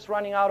when you're just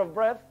running out of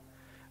breath,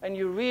 and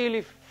you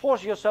really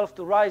force yourself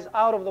to rise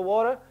out of the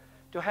water,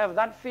 to have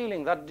that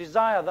feeling, that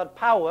desire, that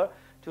power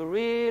to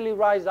really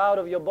rise out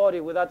of your body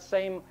with that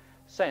same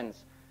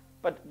sense.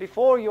 But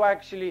before you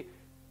actually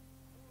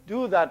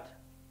do that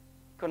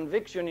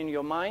conviction in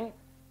your mind,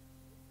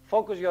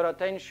 focus your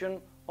attention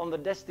on the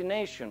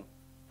destination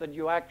that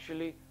you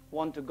actually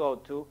want to go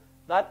to.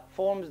 That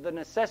forms the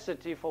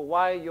necessity for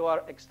why you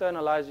are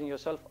externalizing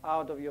yourself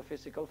out of your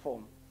physical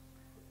form.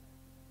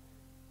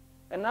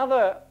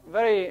 Another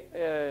very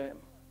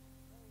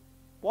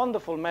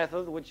wonderful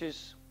method, which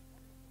has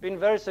been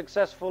very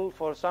successful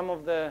for some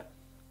of the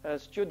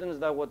students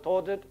that were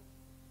taught it,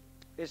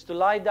 is to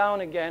lie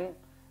down again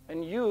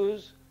and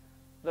use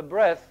the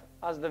breath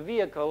as the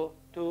vehicle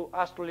to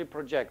astrally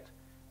project.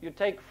 You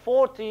take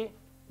 40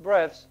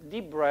 breaths,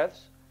 deep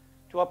breaths,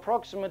 to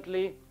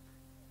approximately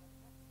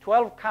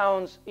 12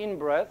 counts in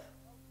breath,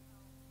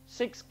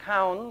 6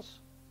 counts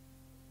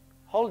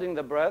holding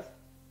the breath,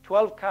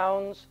 12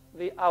 counts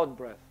the out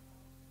breath.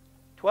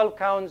 12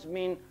 counts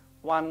mean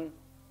 1,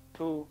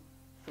 2,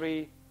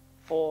 3,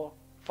 4,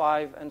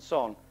 5, and so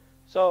on.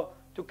 So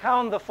to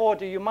count the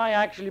 40, you might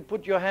actually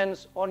put your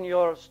hands on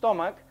your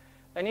stomach,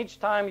 and each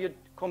time you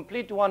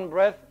complete one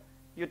breath,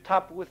 you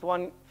tap with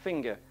one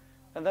finger.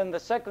 And then the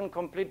second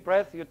complete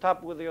breath, you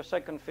tap with your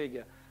second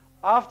finger.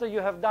 After you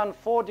have done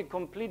 40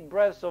 complete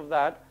breaths of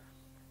that,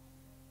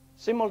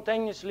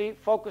 simultaneously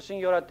focusing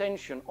your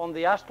attention on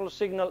the astral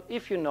signal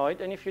if you know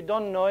it, and if you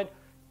don't know it,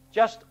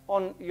 just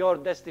on your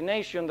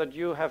destination that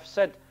you have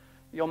set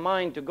your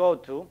mind to go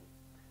to,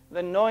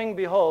 then knowing,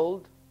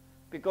 behold,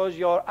 because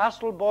your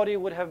astral body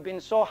would have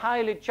been so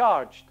highly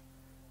charged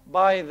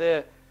by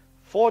the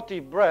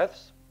 40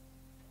 breaths,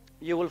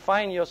 you will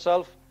find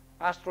yourself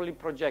astrally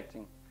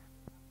projecting.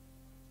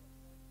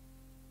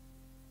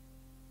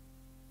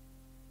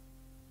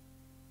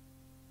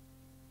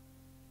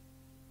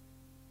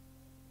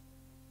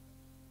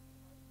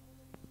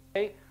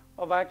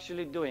 Of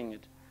actually doing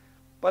it.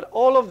 But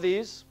all of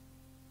these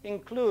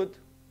include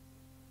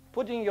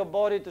putting your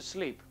body to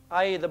sleep,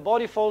 i.e. the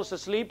body falls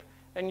asleep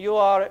and you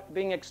are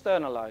being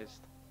externalized.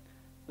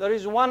 There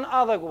is one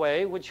other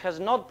way which has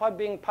not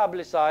been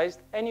publicized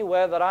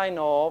anywhere that I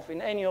know of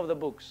in any of the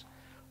books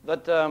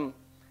that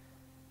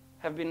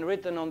have been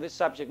written on this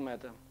subject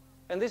matter.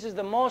 And this is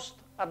the most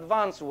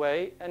advanced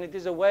way, and it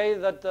is a way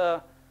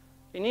that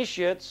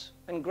initiates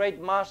and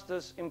great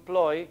masters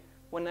employ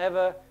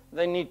whenever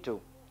they need to.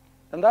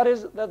 And that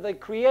is that they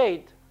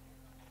create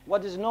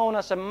what is known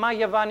as a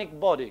Mayavanic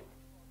body,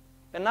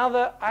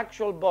 another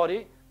actual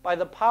body by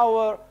the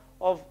power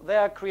of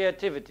their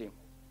creativity.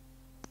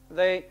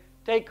 They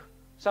take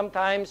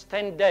sometimes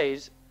 10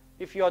 days.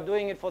 If you are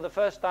doing it for the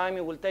first time,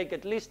 it will take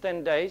at least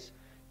 10 days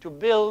to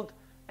build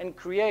and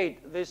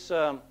create this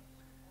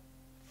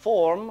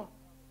form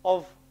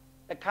of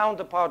a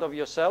counterpart of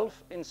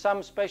yourself in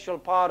some special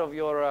part of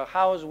your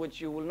house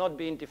which you will not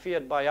be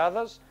interfered by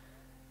others.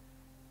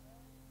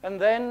 And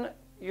then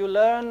you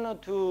learn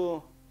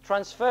to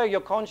transfer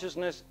your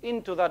consciousness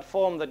into that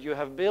form that you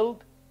have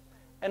built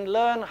and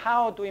learn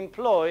how to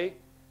employ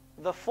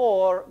the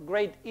 4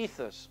 great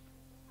ethers,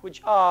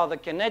 which are the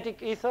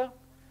kinetic ether,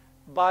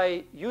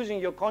 by using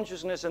your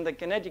consciousness and the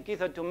kinetic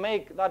ether to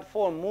make that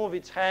form move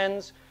its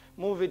hands,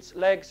 move its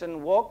legs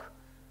and walk,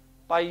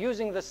 by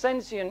using the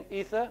sentient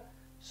ether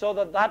so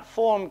that that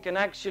form can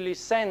actually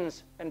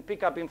sense and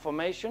pick up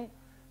information,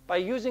 by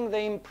using the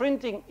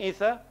imprinting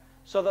ether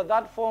so that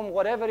that form,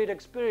 whatever it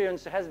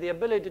experiences, has the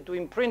ability to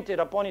imprint it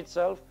upon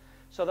itself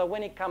so that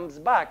when it comes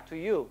back to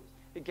you,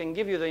 it can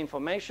give you the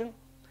information.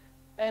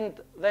 And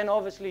then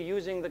obviously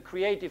using the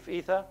creative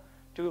ether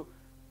to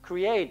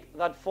create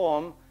that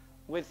form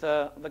with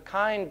the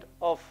kind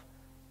of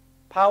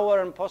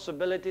power and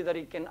possibility that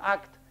it can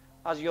act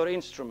as your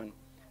instrument.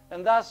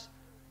 And thus,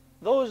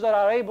 those that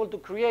are able to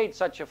create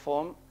such a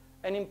form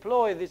and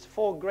employ these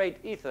 4 great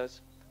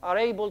ethers are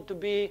able to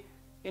be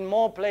in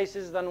more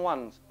places than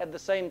once at the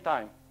same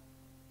time.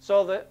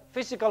 So the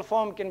physical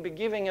form can be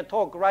giving a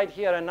talk right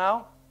here and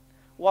now,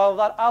 while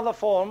that other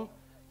form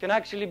can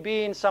actually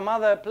be in some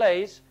other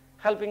place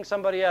helping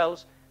somebody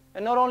else.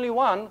 And not only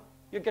one,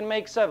 you can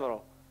make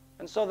several.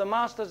 And so the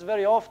masters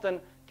very often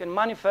can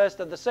manifest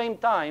at the same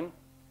time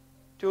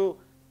to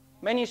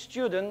many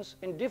students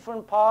in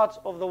different parts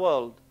of the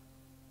world.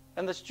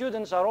 And the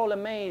students are all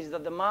amazed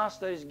that the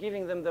master is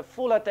giving them the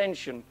full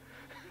attention.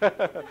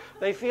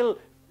 They feel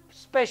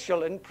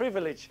special and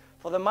privileged,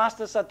 for the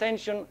master's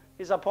attention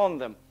is upon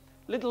them.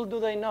 Little do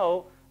they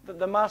know that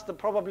the master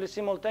probably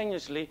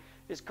simultaneously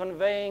is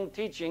conveying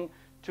teaching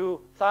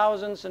to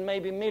thousands and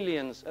maybe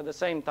millions at the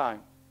same time.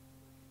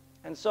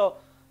 And so,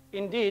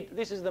 indeed,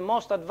 this is the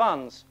most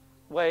advanced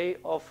way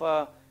of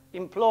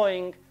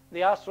employing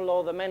the astral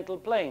or the mental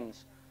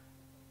planes.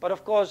 But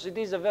of course, it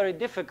is a very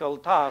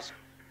difficult task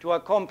to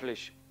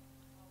accomplish,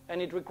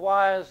 and it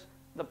requires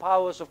the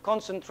powers of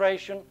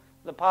concentration,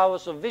 the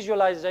powers of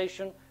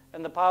visualization,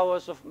 and the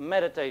powers of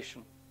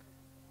meditation.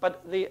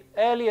 But the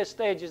earlier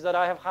stages that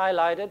I have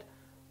highlighted,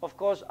 of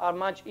course, are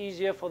much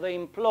easier, for they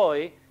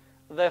employ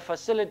the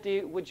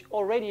facility which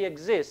already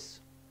exists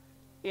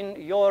in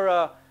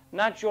your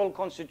natural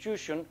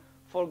constitution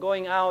for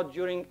going out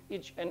during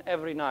each and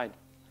every night.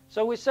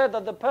 So we said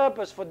that the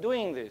purpose for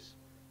doing this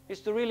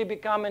is to really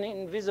become an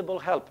invisible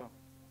helper.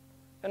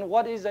 And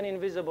what is an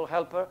invisible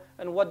helper,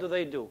 and what do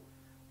they do?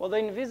 Well, the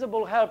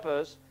invisible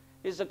helpers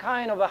is a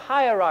kind of a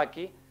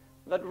hierarchy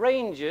that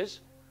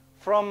ranges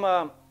from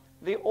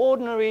the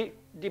ordinary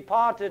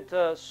departed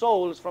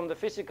souls from the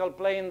physical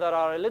plane that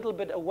are a little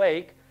bit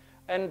awake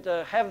and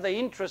have the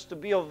interest to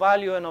be of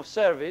value and of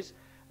service,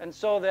 and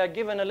so they are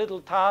given a little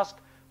task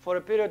for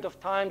a period of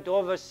time to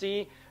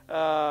oversee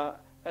a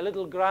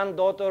little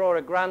granddaughter or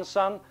a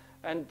grandson,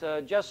 and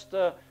just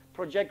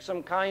project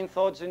some kind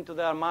thoughts into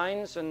their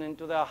minds and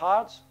into their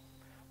hearts,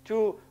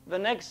 to the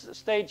next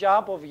stage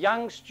up of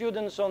young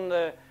students on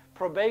the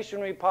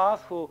probationary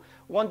path who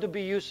want to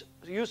be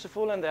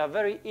useful, and they are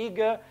very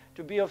eager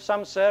to be of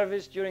some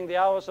service during the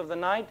hours of the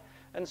night,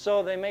 and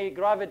so they may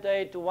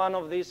gravitate to one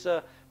of these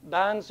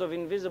bands of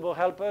invisible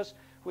helpers,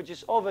 which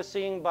is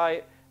overseen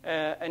by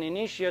an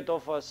initiate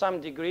of some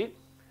degree,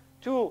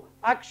 to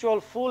actual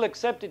full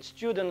accepted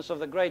students of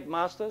the great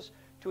masters,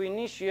 to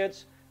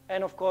initiates,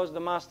 and of course the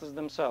masters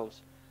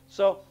themselves.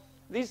 So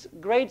this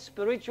great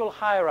spiritual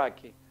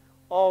hierarchy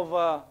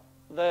of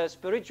the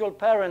spiritual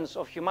parents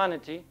of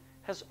humanity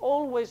has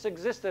always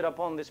existed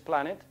upon this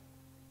planet,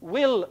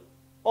 will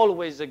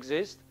always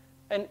exist,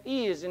 and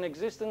is in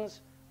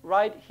existence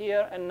right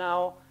here and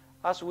now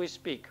as we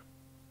speak.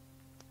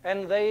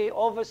 And they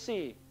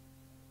oversee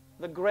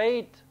the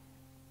great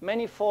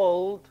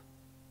manifold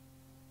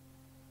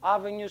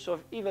avenues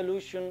of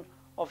evolution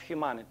of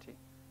humanity.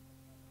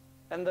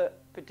 And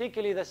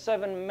particularly the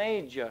 7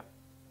 major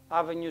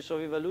avenues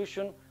of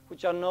evolution,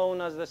 which are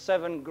known as the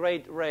 7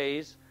 great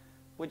rays,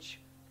 which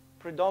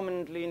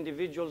predominantly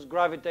individuals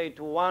gravitate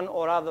to one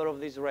or other of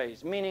these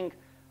rays. Meaning,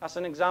 as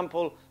an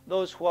example,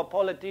 those who are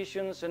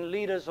politicians and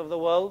leaders of the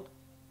world,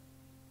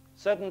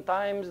 certain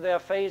times they are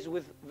faced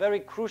with very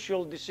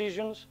crucial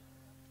decisions,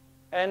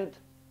 and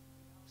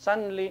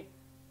suddenly,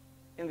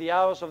 in the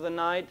hours of the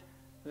night,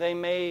 they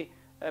may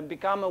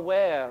become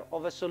aware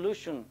of a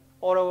solution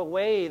or a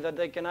way that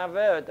they can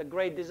avert a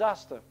great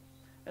disaster.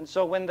 And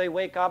so when they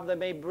wake up, they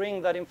may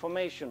bring that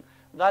information.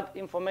 That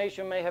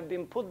information may have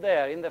been put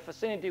there in the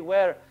vicinity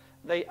where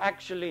they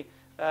actually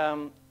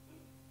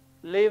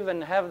live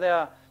and have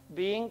their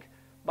being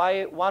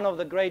by one of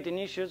the great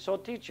initiates or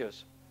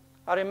teachers.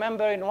 I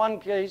remember in one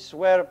case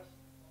where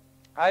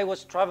I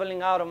was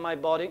traveling out of my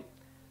body,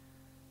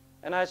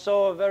 and I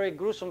saw a very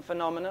gruesome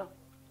phenomena.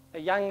 A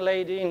young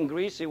lady in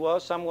Greece, it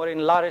was somewhere in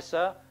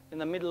Larissa, in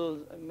the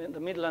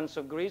Midlands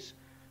of Greece,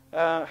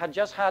 had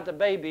just had a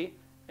baby,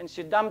 and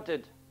she dumped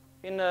it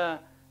in a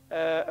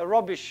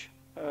rubbish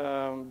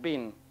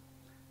bin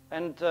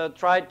and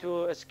tried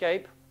to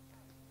escape.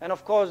 And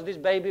of course, this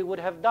baby would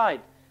have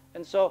died.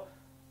 And so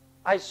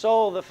I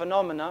saw the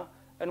phenomena,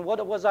 and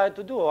what was I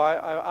to do?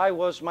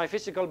 My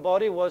physical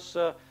body was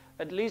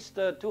at least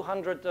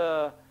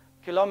 200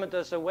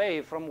 kilometers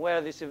away from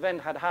where this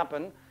event had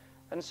happened.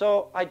 And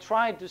so I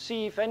tried to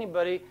see if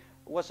anybody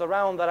was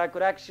around that I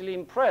could actually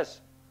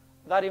impress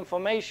that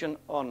information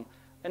on.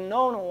 And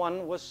no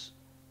one was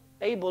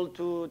able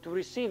to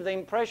receive the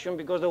impression,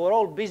 because they were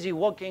all busy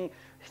walking,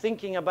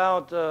 thinking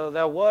about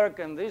their work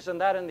and this and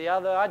that and the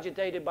other,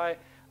 agitated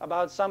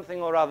about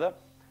something or other.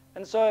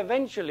 And so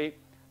eventually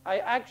I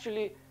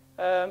actually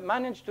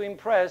managed to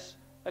impress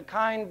a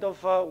kind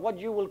of what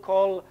you will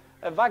call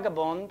a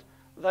vagabond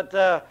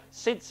that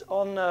sits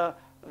on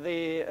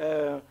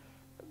the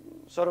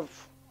sort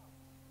of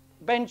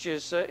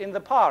benches in the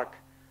park.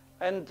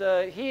 And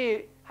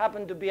he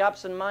happened to be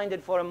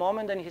absent-minded for a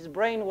moment, and his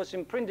brain was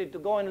imprinted to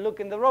go and look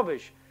in the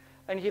rubbish.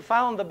 And he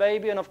found the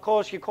baby, and of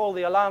course he called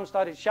the alarm,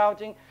 started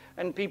shouting,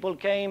 and people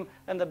came,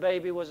 and the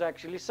baby was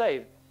actually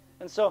saved.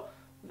 And so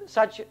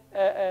such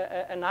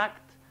an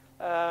act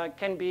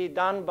can be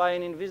done by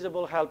an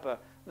invisible helper.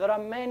 There are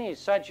many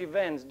such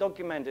events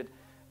documented.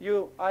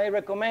 I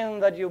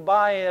recommend that you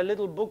buy a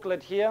little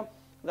booklet here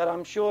that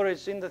I'm sure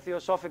is in the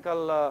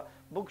Theosophical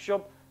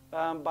bookshop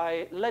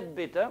by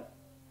Leadbitter,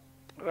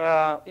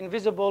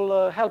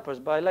 Invisible Helpers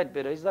by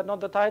Leadbitter. Is that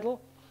not the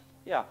title?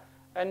 Yeah.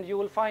 And you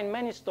will find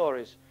many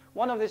stories.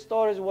 One of the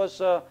stories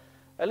was a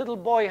little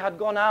boy had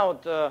gone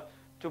out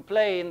to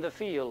play in the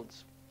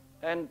fields,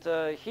 and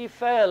he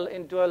fell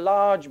into a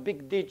large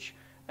big ditch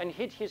and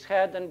hit his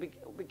head and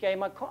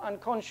became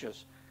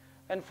unconscious.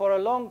 And for a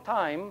long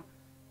time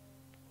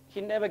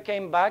he never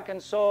came back,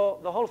 and so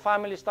the whole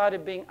family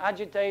started being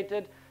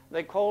agitated.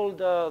 They called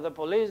the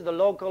police, the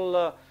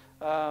local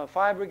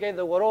fire brigade.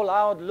 They were all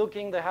out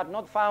looking. They had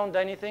not found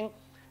anything,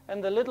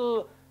 and the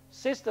little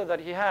sister that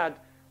he had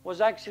was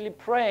actually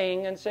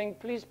praying and saying,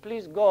 please,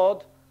 please,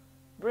 God,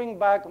 bring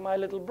back my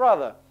little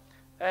brother.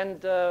 And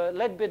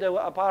Leadbitter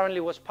apparently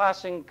was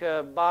passing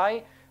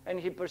by, and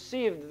he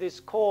perceived this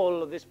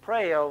call, this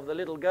prayer of the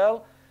little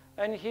girl,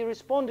 and he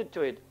responded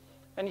to it.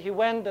 And he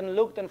went and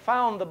looked and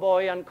found the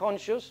boy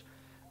unconscious,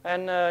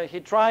 and he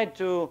tried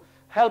to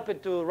help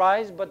it to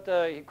rise, but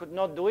he could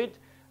not do it.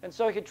 And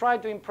so he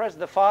tried to impress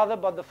the father,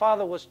 but the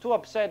father was too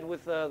upset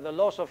with the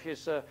loss of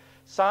his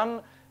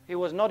son. He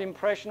was not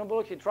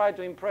impressionable. He tried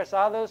to impress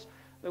others.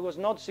 He was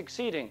not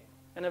succeeding.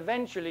 And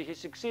eventually he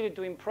succeeded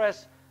to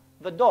impress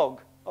the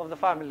dog of the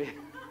family.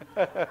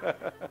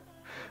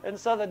 And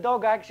so the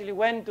dog actually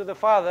went to the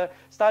father,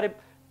 started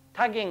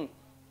tugging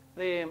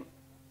the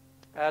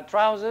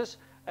trousers,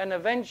 and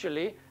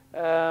eventually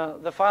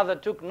the father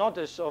took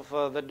notice of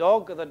the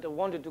dog that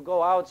wanted to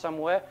go out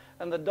somewhere,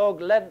 and the dog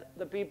led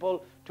the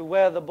people to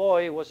where the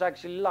boy was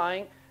actually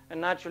lying, and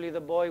naturally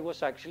the boy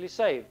was actually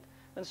saved.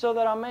 And so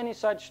there are many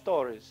such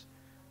stories.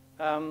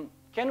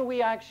 Can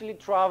we actually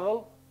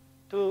travel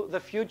to the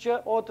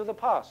future or to the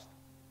past?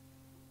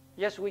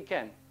 Yes, we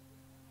can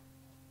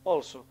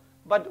also.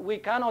 But we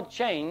cannot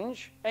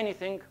change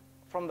anything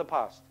from the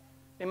past.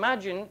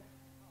 Imagine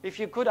if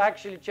you could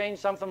actually change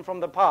something from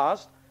the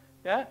past.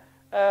 Yeah?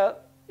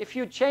 If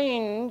you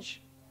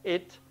change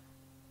it,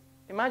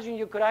 imagine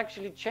you could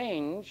actually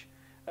change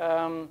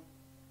the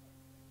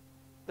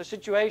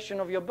situation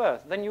of your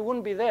birth. Then you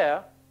wouldn't be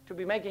there to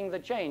be making the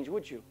change,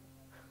 would you?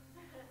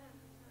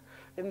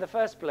 In the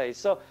first place.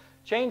 So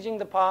changing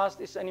the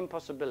past is an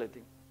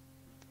impossibility.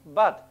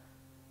 But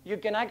you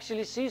can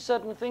actually see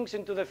certain things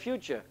into the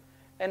future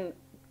and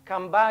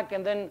come back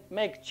and then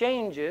make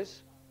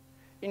changes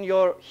in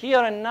your here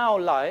and now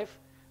life,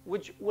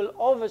 which will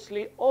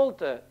obviously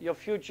alter your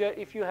future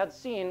if you had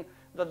seen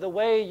that the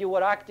way you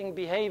were acting,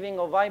 behaving,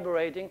 or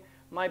vibrating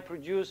might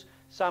produce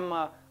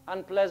some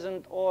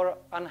unpleasant or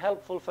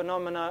unhelpful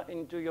phenomena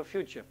into your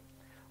future.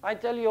 I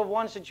tell you of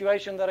one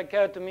situation that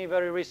occurred to me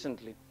very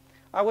recently.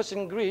 I was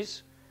in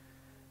Greece,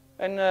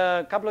 and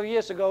a couple of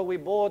years ago we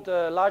bought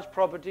a large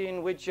property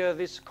in which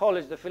this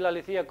college, the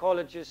Philalethia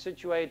College, is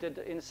situated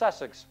in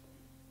Sussex.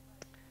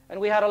 And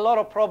we had a lot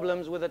of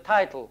problems with the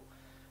title.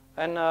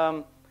 And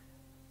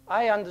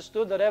I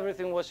understood that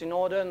everything was in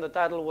order and the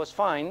title was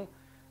fine.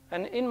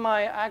 And in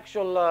my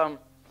actual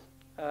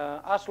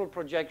astral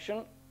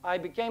projection, I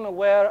became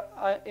aware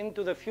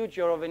into the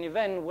future of an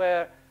event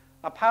where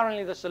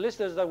apparently the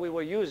solicitors that we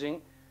were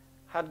using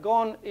had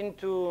gone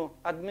into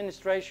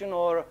administration,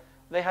 or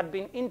they had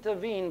been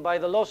intervened by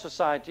the law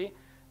society,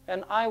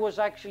 and I was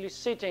actually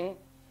sitting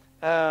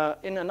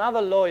in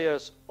another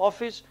lawyer's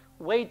office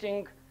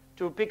waiting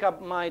to pick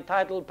up my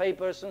title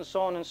papers and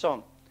so on and so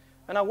on.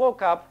 And I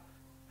woke up,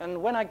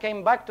 and when I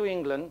came back to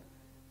England,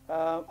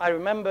 I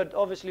remembered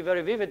obviously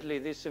very vividly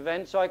this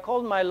event, so I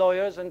called my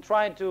lawyers and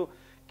tried to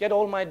get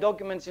all my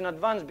documents in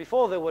advance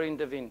before they were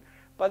intervened.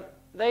 But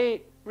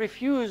they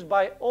refused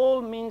by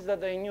all means that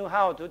they knew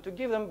how to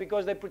give them,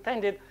 because they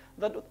pretended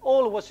that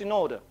all was in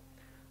order.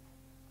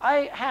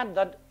 I had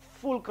that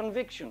full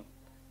conviction,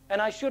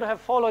 and I should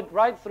have followed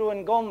right through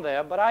and gone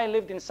there, but I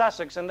lived in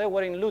Sussex and they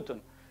were in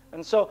Luton.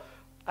 And so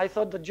I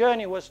thought the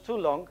journey was too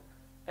long,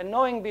 and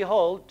knowing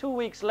behold, 2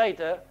 weeks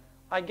later,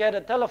 I get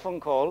a telephone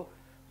call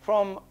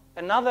from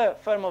another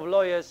firm of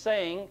lawyers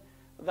saying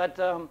that,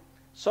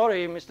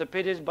 sorry, Mr.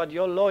 Pittis, but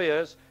your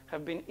lawyers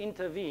have been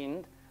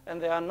intervened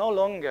and they are no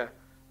longer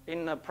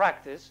in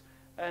practice,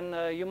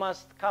 and you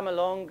must come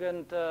along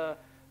and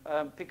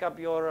pick up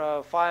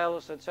your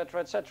files,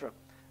 etc., etc.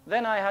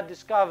 Then I had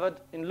discovered,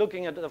 in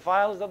looking at the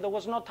files, that there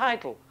was no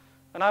title,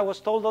 and I was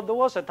told that there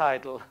was a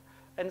title.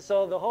 And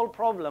so the whole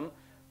problem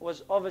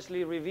was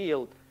obviously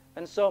revealed.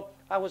 And so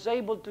I was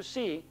able to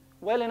see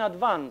well in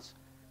advance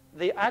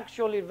the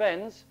actual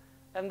events,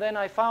 and then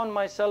I found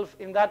myself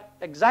in that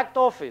exact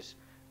office,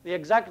 the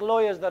exact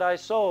lawyers that I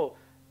saw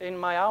in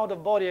my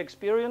out-of-body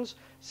experience,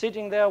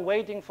 sitting there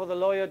waiting for the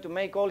lawyer to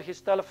make all his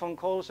telephone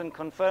calls and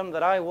confirm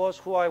that I was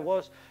who I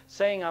was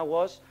saying I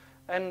was,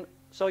 and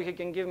so he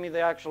can give me the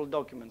actual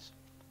documents.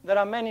 There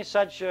are many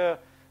such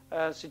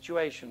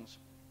situations.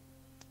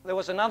 There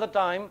was another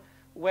time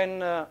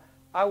when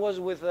I was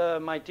with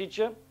my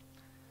teacher,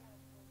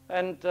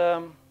 and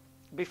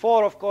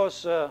before, of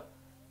course,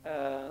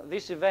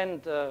 this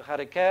event had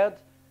occurred,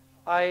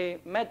 I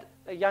met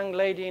a young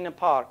lady in a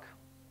park.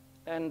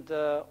 And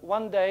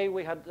one day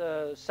we had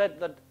said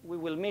that we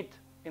will meet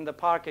in the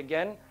park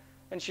again,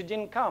 and she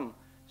didn't come.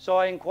 So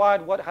I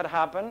inquired what had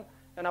happened,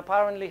 and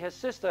apparently her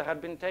sister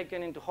had been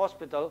taken into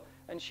hospital,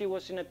 and she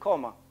was in a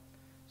coma.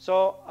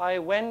 So I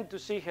went to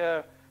see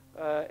her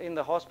in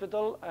the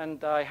hospital,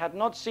 and I had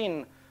not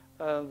seen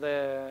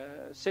the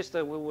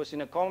sister who was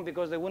in a coma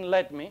because they wouldn't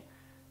let me.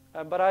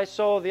 But I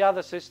saw the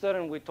other sister,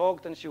 and we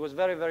talked, and she was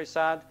very, very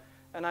sad.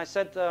 And I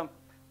said,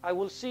 I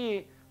will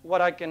see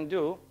what I can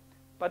do.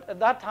 But at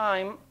that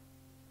time,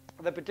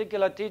 the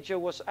particular teacher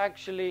was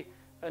actually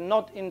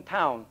not in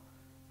town.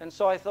 And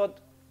so I thought,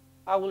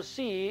 I will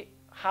see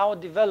how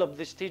developed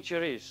this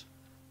teacher is.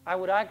 I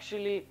would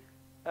actually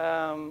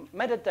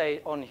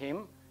meditate on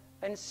him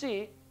and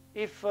see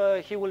if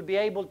he will be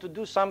able to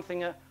do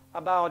something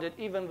about it,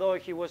 even though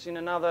he was in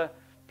another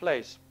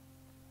place.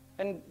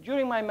 And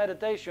during my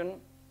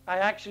meditation, I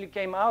actually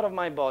came out of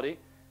my body,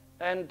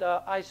 and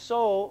I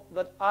saw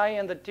that I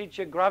and the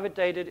teacher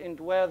gravitated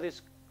into where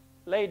this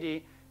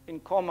lady in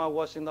coma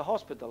was in the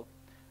hospital.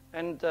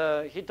 And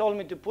he told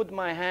me to put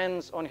my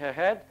hands on her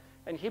head,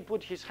 and he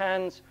put his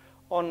hands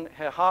on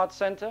her heart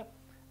center,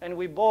 and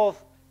we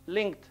both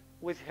linked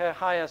with her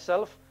higher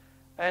self,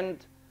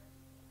 and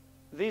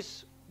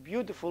this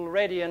beautiful,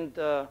 radiant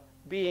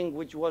being,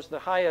 which was the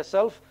higher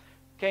self,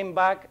 came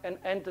back and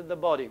entered the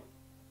body.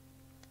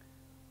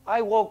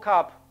 I woke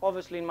up,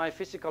 obviously in my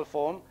physical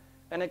form,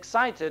 and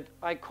excited,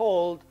 I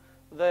called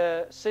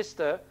the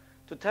sister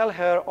to tell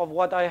her of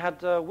what I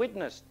had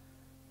witnessed,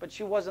 but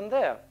she wasn't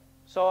there.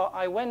 So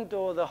I went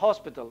to the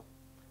hospital,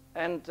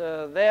 and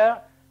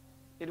there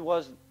it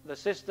was the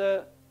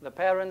sister, the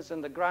parents,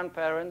 and the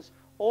grandparents,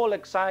 all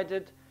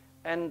excited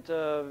and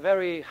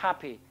very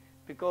happy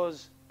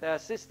because the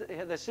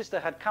sister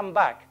had come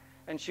back,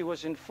 and she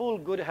was in full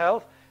good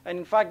health. And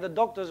in fact, the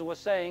doctors were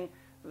saying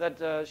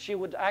that she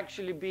would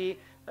actually be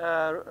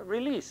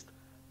released.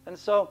 And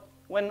so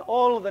when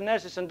all the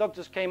nurses and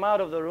doctors came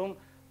out of the room,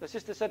 the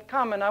sister said,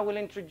 "Come and I will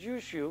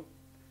introduce you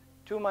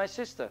to my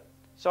sister."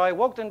 So I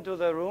walked into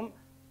the room,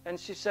 and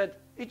she said,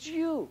 "It's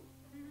you.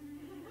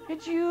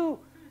 It's you."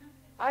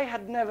 I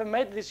had never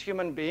met this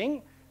human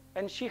being,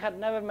 and she had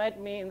never met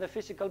me in the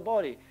physical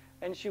body.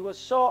 And she was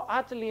so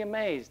utterly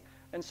amazed.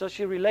 And so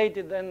she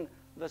related then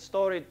the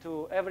story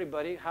to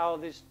everybody, how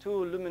these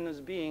two luminous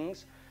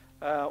beings,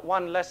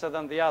 one lesser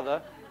than the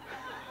other,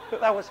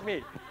 that was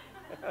me,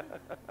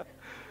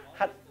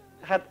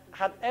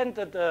 had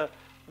entered the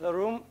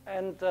room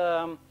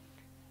and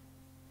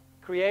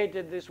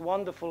created this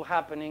wonderful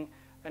happening.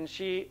 And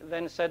she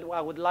then said, "Well,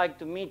 I would like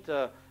to meet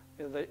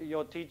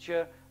your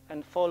teacher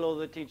and follow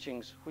the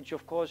teachings," which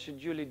of course she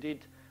duly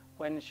did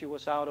when she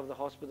was out of the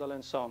hospital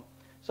and so on.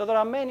 So there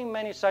are many,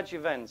 many such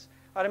events.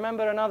 I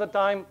remember another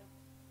time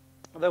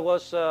there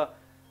was a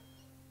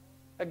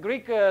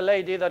Greek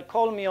lady that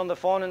called me on the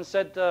phone and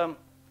said,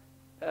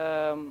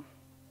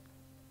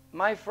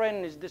 "My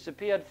friend is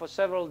disappeared for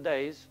several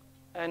days,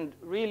 and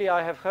really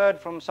I have heard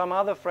from some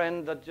other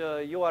friend that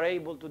you are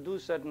able to do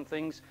certain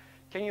things.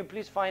 Can you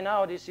please find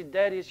out, is she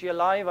dead, is she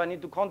alive? I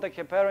need to contact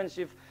her parents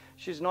if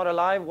she's not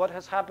alive. What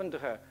has happened to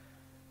her?"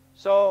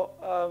 So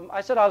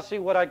I said, "I'll see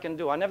what I can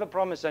do." I never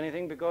promise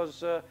anything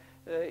because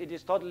it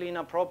is totally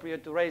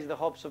inappropriate to raise the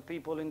hopes of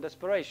people in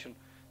desperation.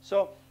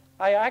 So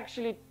I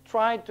actually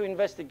tried to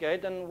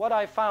investigate, and what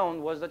I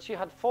found was that she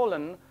had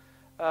fallen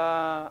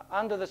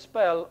under the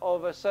spell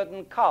of a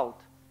certain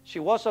cult. She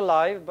was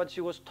alive, but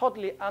she was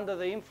totally under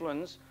the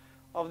influence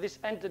of this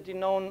entity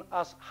known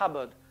as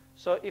Hubbard.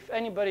 So if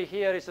anybody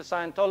here is a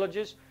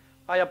Scientologist,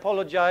 I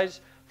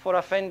apologize for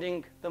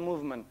offending the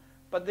movement.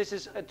 But this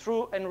is a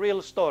true and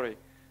real story.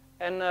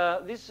 And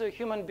this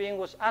human being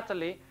was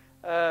utterly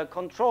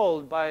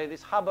controlled by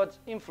this Hubbard's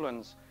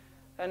influence.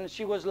 And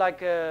she was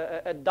like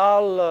a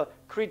dull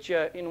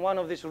creature in one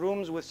of these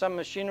rooms with some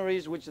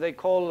machineries which they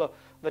call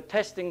the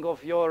testing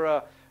of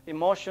your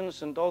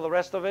emotions and all the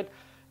rest of it.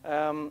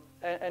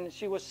 And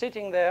she was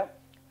sitting there,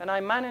 and I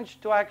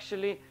managed to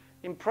actually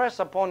impress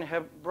upon her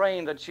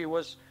brain that she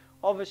was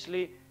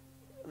obviously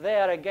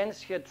there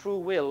against her true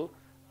will.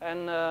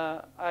 And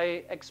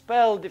I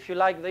expelled, if you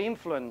like, the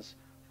influence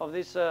of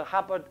this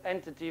Hubbard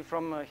entity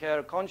from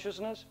her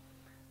consciousness.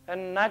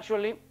 And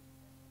naturally,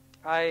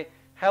 I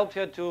helped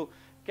her to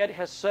get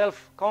her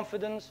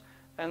self-confidence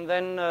and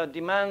then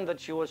demand that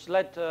she was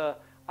let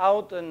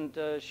out,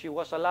 and she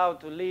was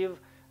allowed to leave.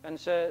 And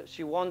so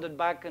she wandered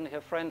back, and her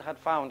friend had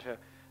found her.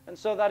 And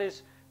so that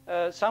is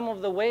some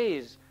of the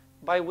ways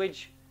by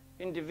which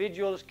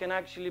individuals can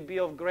actually be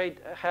of great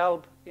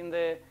help in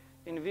the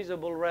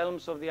invisible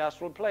realms of the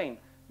astral plane.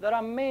 There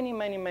are many,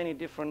 many, many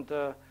different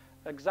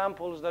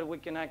examples that we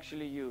can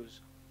actually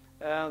use.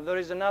 There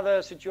is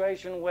another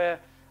situation where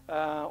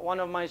one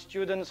of my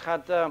students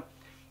had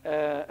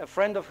a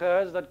friend of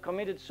hers that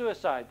committed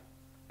suicide,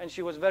 and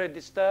she was very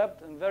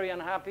disturbed and very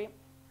unhappy.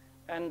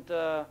 And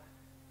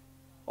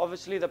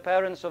obviously the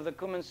parents of the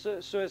common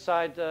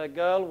suicide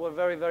girl were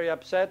very, very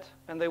upset,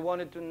 and they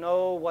wanted to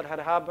know what had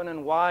happened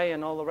and why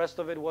and all the rest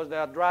of it. Was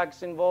there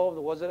drugs involved?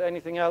 Was there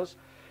anything else?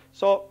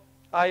 So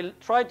I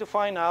tried to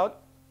find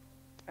out,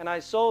 and I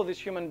saw this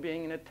human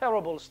being in a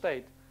terrible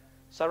state,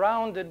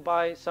 surrounded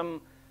by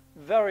some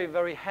very,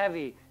 very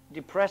heavy,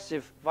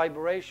 depressive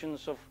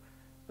vibrations of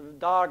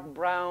dark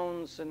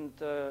browns and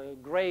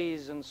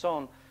grays and so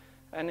on.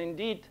 And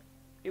indeed,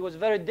 it was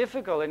very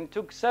difficult, and it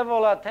took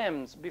several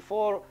attempts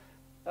before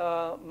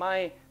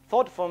my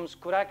thought forms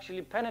could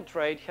actually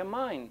penetrate her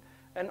mind.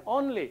 And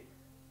only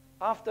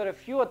after a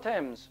few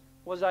attempts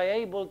was I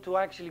able to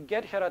actually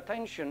get her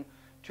attention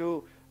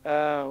to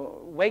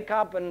wake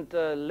up and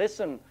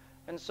listen.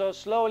 And so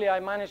slowly I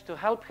managed to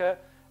help her,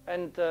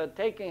 and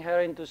taking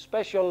her into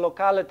special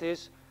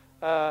localities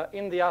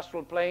in the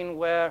astral plane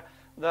where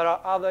there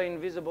are other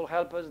invisible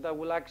helpers that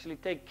will actually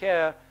take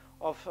care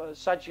of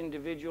such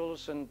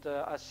individuals and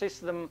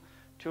assist them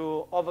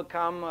to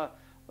overcome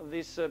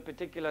this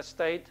particular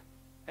state.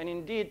 And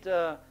indeed,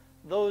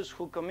 those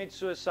who commit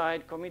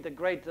suicide commit a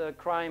great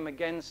crime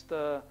against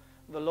the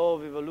law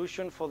of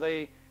evolution, for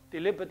they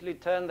deliberately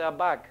turn their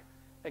back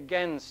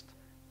against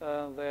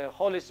the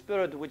Holy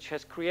Spirit, which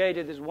has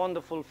created this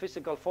wonderful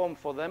physical form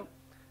for them,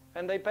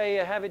 and they pay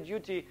a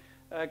heavy-duty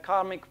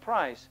karmic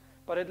price.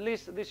 But at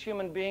least this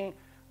human being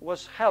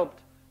was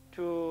helped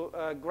to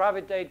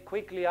gravitate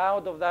quickly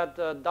out of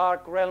that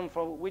dark realm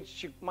from which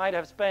she might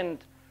have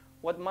spent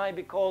what might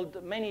be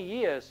called many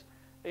years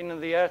in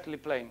the earthly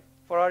plane.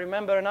 For I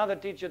remember another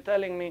teacher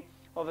telling me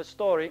of a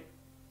story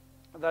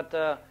that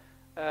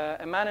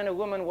a man and a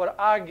woman were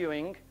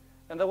arguing,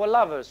 and they were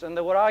lovers, and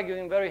they were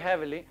arguing very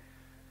heavily,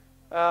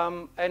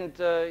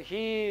 and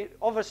he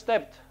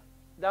overstepped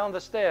down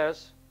the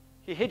stairs,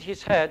 he hit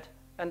his head,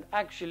 and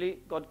actually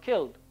got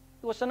killed.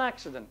 It was an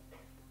accident.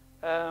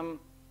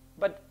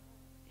 But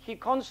he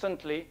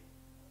constantly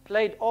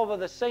played over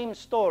the same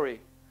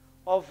story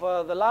of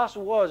the last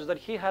words that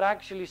he had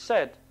actually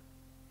said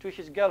to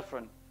his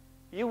girlfriend.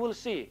 You will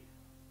see,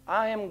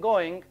 I am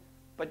going,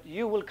 but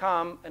you will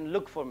come and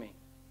look for me.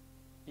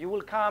 You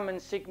will come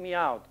and seek me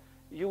out.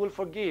 You will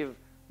forgive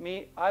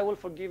me, I will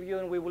forgive you,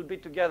 and we will be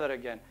together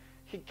again.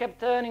 He kept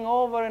turning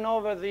over and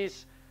over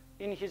this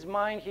in his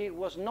mind. He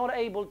was not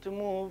able to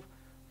move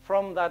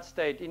from that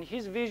state. In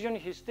his vision,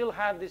 he still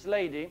had this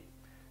lady,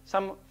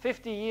 some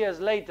 50 years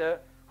later,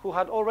 who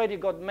had already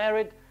got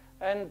married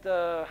and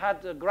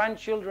had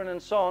grandchildren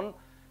and so on.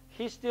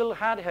 He still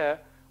had her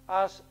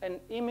as an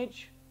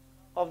image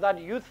of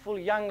that youthful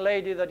young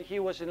lady that he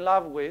was in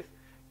love with,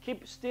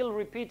 keep still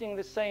repeating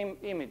the same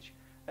image.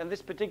 And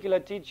this particular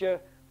teacher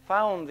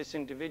found this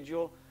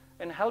individual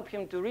and helped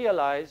him to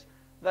realize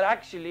that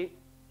actually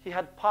he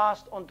had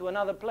passed onto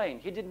another plane.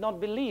 He did not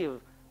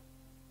believe.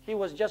 He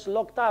was just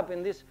locked up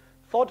in this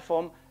thought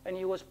form, and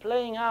he was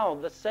playing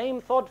out the same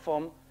thought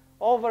form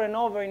over and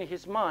over in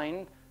his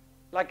mind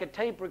like a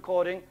tape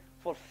recording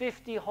for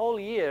 50 whole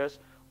years,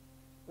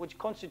 which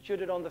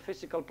constituted on the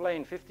physical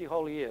plane 50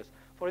 whole years.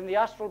 For in the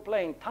astral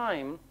plane,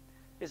 time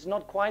is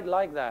not quite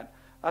like that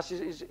as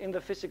is in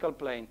the physical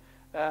plane.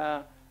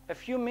 A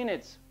few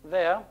minutes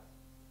there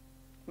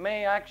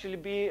may actually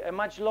be a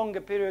much longer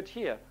period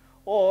here,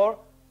 or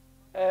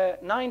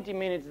 90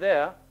 minutes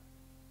there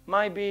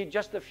might be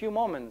just a few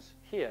moments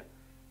here.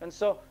 And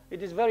so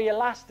it is very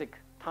elastic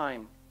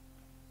time.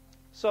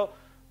 So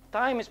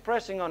time is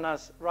pressing on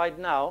us right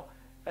now,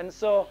 and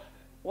so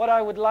what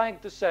I would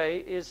like to say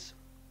is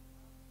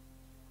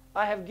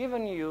I have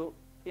given you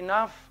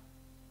enough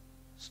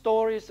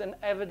stories and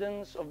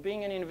evidence of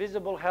being an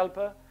invisible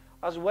helper,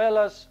 as well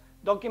as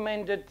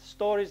documented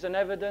stories and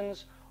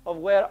evidence of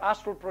where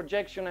astral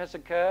projection has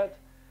occurred,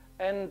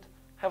 and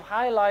have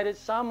highlighted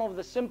some of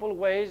the simple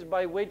ways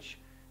by which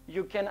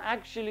you can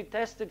actually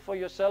test it for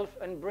yourself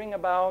and bring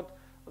about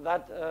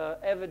that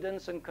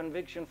evidence and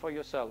conviction for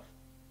yourself.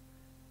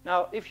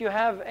 Now, if you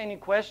have any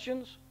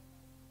questions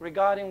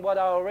regarding what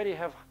I already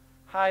have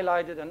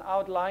highlighted and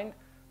outlined,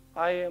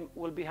 I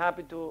will be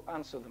happy to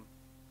answer them.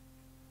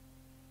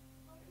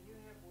 Can you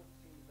have what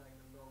seems like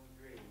a long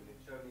dream, but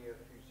it's only a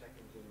few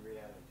seconds in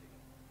reality?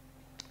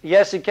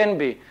 Yes, it can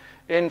be.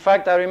 In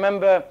fact, I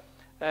remember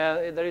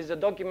there is a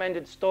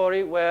documented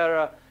story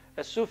where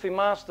a Sufi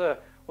master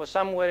was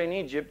somewhere in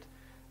Egypt,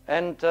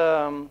 and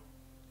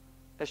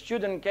a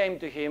student came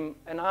to him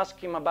and asked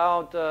him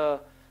about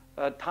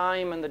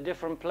time and the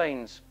different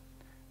planes.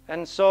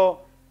 And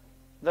so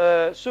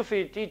the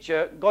Sufi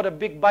teacher got a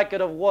big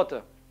bucket of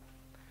water,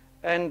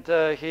 and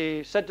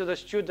he said to the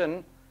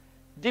student,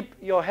 dip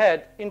your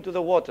head into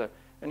the water.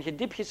 And he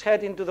dipped his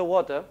head into the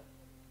water,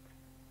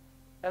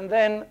 and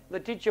then the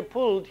teacher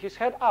pulled his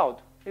head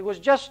out. It was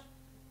just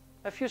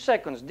a few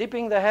seconds,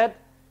 dipping the head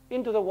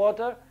into the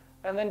water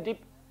and then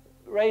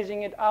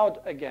raising it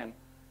out again.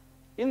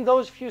 In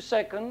those few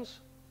seconds,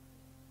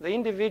 the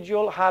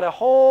individual had a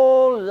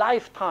whole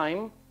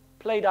lifetime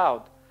played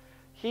out.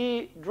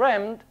 He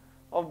dreamed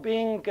of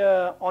being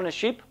on a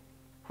ship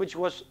which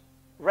was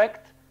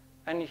wrecked,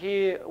 and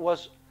he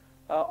was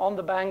on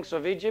the banks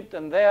of Egypt,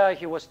 and there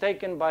he was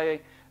taken by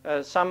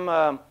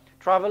some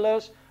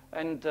travelers,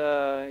 and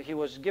he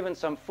was given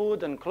some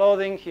food and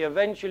clothing. He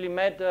eventually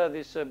met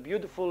this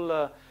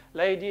beautiful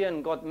lady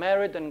and got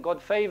married and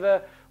got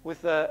favor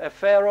with a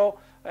pharaoh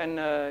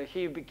and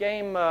he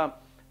became a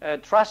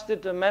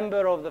trusted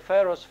member of the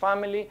Pharaoh's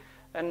family,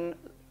 and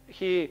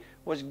he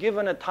was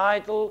given a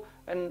title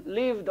and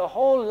lived a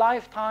whole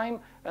lifetime,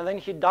 and then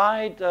he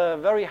died a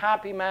very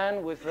happy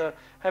man with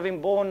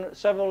having born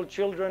several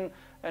children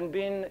and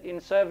been in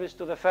service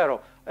to the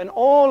Pharaoh. And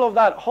all of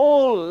that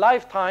whole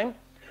lifetime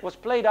was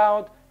played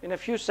out in a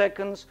few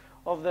seconds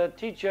of the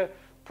teacher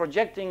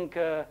projecting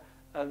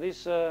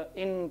this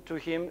into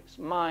his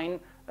mind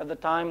at the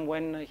time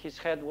when his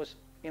head was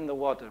in the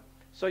water.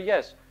 So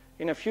yes,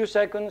 in a few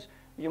seconds,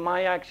 you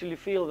might actually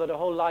feel that a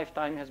whole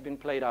lifetime has been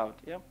played out.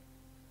 Yeah?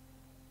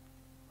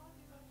 How do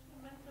you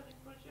actually mentally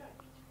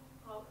project?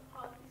 How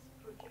is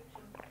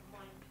projection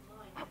mind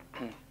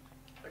to mind?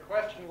 The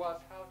question was,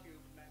 how do you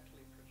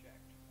mentally project?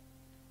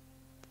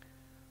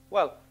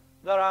 Well,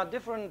 there are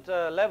different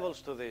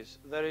levels to this.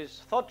 There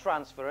is thought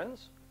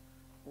transference,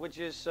 which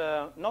is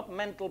not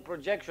mental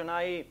projection,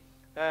 i.e.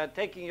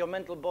 Taking your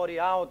mental body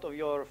out of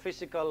your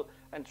physical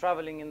and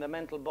traveling in the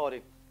mental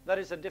body. That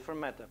is a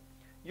different matter.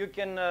 You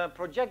can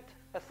project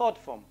a thought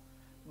form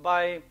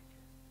by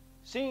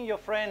seeing your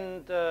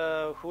friend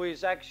who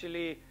is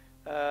actually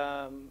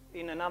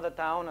in another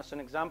town, as an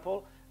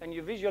example, and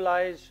you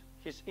visualize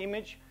his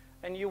image,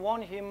 and you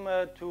want him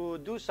to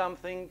do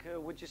something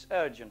which is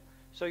urgent.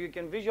 So you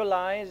can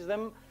visualize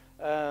them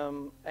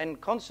and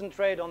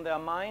concentrate on their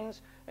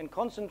minds and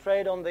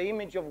concentrate on the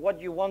image of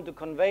what you want to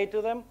convey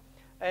to them,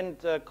 and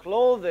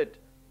clothe it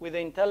with the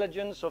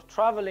intelligence of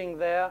traveling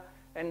there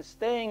and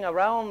staying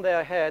around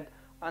their head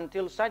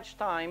until such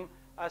time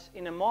as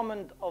in a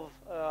moment of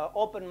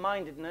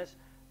open-mindedness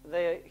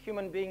the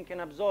human being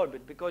can absorb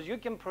it. Because you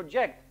can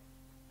project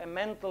a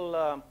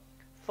mental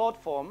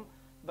thought form,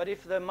 but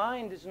if the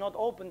mind is not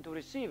open to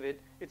receive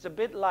it, it's a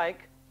bit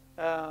like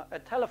a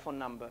telephone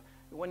number.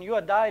 When you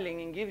are dialing,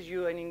 it gives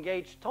you an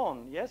engaged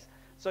tone, yes?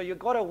 So you've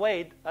got to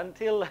wait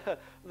until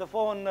the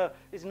phone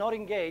is not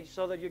engaged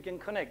so that you can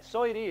connect.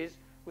 So it is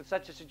with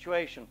such a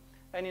situation.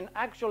 And in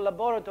actual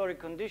laboratory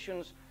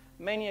conditions,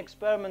 many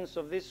experiments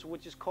of this,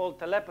 which is called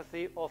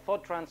telepathy or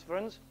thought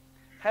transference,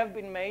 have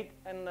been made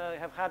and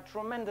have had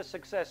tremendous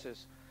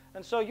successes.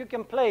 And so you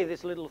can play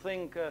this little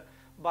thing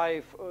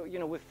by,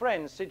 with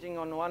friends sitting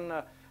on one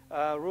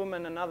room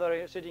and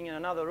another sitting in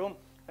another room,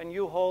 and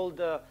you hold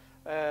a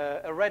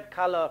red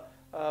color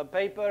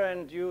paper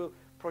and you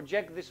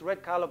project this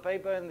red color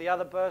paper, and the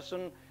other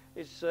person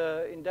is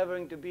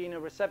endeavoring to be in a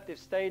receptive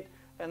state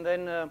and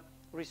then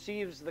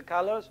receives the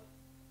colors,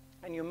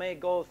 and you may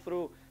go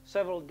through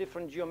several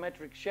different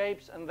geometric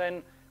shapes and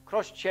then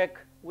cross-check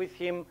with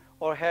him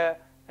or her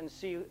and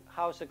see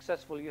how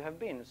successful you have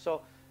been.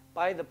 So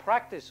by the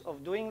practice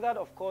of doing that,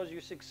 of course, you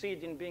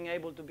succeed in being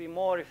able to be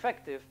more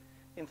effective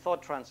in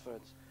thought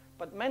transfers.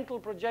 But mental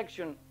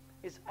projection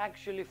is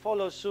actually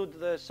follows suit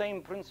the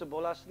same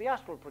principle as the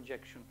astral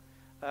projection.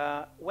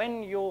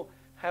 When you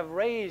have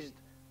raised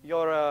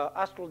your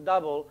astral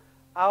double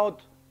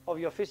out of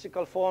your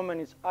physical form,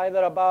 and it's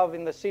either above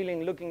in the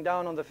ceiling looking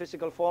down on the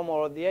physical form,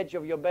 or at the edge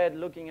of your bed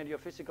looking at your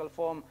physical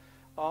form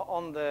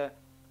on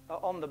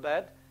the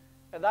bed,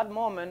 at that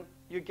moment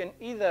you can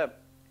either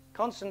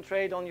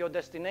concentrate on your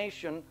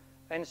destination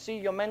and see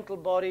your mental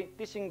body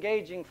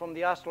disengaging from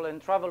the astral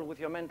and travel with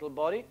your mental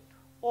body,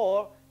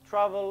 or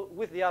travel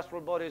with the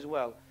astral body as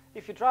well.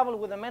 If you travel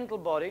with a mental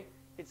body,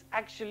 it's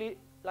actually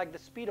like the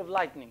speed of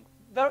lightning,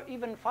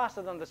 even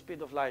faster than the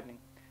speed of lightning.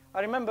 I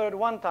remember at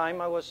one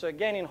time I was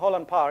again in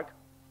Holland Park,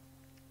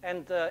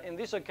 and in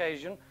this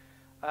occasion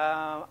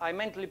I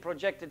mentally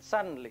projected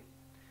suddenly.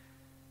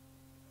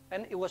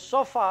 And it was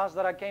so fast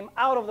that I came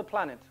out of the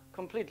planet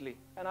completely,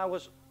 and I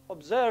was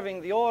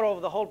observing the aura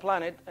of the whole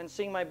planet and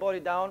seeing my body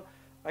down.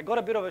 I got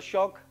a bit of a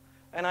shock,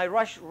 and I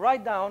rushed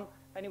right down,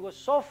 and it was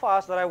so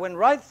fast that I went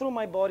right through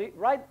my body,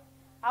 right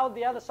out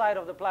the other side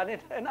of the planet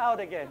and out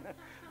again.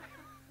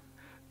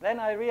 Then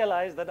I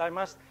realized that I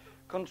must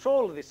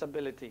control this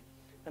ability.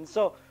 And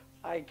so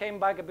I came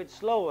back a bit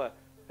slower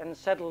and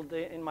settled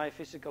in my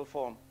physical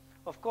form.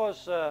 Of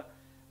course,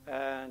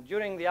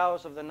 during the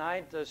hours of the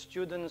night,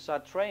 students are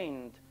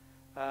trained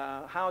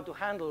how to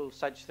handle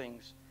such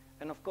things.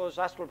 And of course,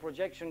 astral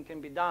projection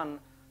can be done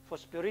for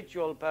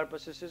spiritual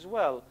purposes as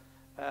well.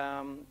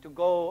 To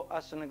go,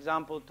 as an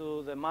example,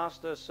 to the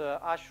master's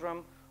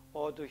ashram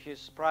or to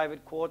his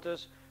private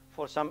quarters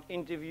for some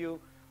interview,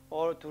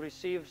 or to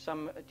receive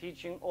some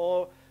teaching,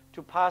 or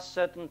to pass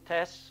certain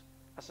tests.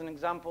 As an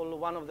example,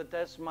 one of the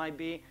tests might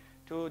be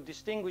to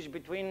distinguish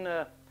between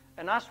an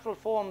astral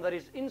form that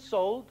is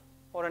ensouled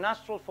or an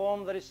astral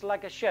form that is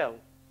like a shell.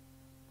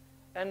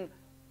 And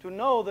to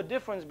know the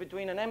difference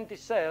between an empty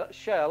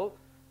shell,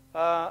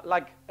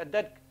 like a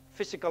dead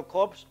physical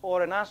corpse,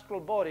 or an astral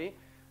body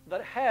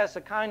that has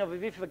a kind of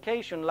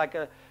vivification, like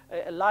a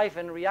life,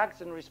 and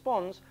reacts and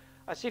responds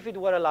as if it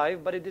were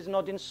alive, but it is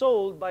not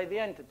ensouled by the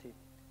entity.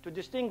 To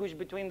distinguish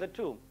between the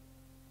two.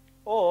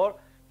 Or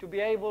to be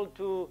able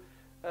to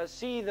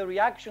see the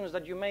reactions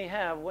that you may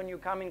have when you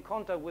come in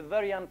contact with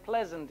very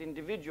unpleasant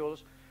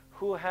individuals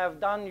who have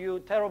done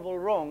you terrible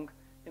wrong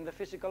in the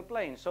physical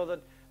plane, so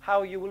that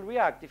how you will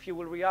react. If you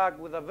will react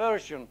with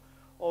aversion,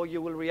 or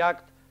you will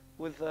react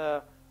with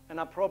an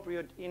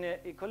appropriate inner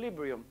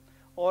equilibrium.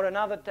 Or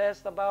another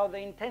test about the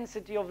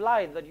intensity of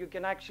light that you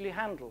can actually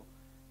handle.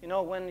 You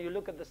know, when you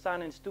look at the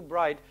sun and it's too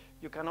bright,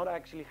 you cannot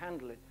actually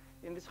handle it.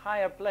 In these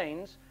higher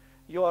planes,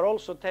 you are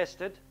also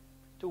tested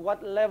to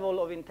what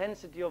level of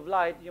intensity of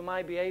light you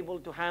might be able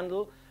to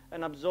handle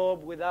and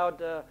absorb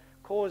without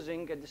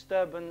causing a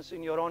disturbance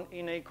in your own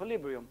inner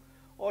equilibrium.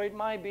 Or it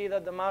might be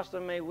that the master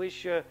may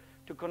wish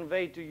to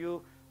convey to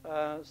you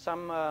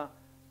some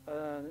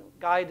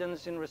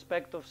guidance in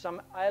respect of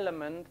some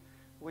element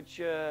which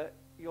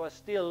you are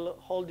still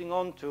holding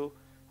on to,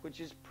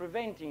 which is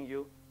preventing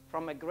you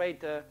from a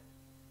greater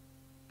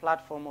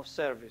platform of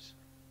service.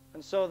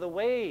 And so the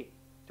way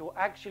to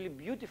actually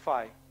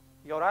beautify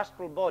your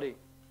astral body,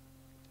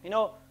 you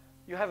know,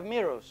 you have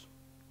mirrors,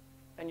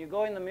 and you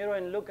go in the mirror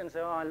and look and say,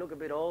 oh, I look a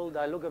bit old,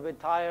 I look a bit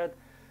tired,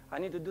 I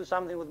need to do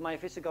something with my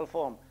physical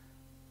form.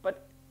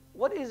 But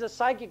what is a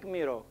psychic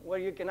mirror where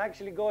you can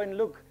actually go and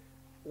look,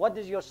 what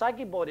is your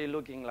psychic body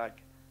looking like?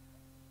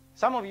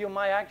 Some of you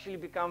might actually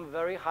become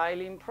very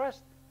highly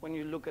impressed when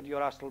you look at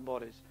your astral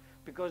bodies,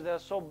 because they are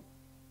so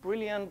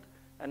brilliant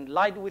and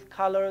light with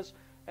colors,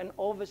 and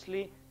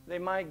obviously they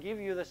might give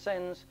you the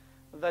sense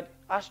that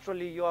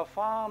astrally you are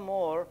far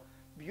more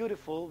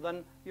beautiful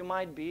than you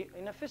might be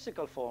in a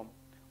physical form.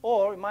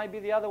 Or it might be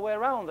the other way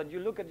around, that you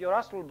look at your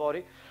astral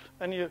body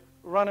and you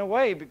run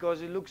away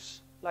because it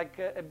looks like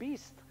a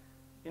beast.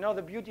 You know,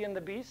 the Beauty and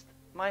the Beast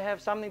might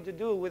have something to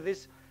do with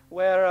this,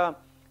 where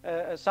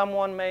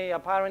someone may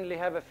apparently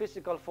have a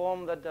physical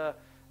form that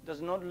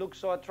does not look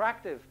so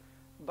attractive,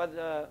 but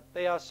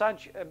they are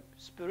such a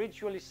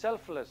spiritually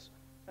selfless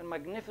and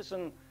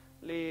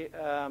magnificently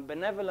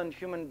benevolent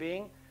human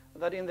being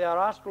that in their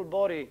astral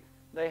body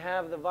they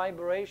have the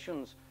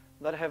vibrations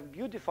that have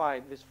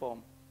beautified this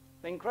form.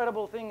 The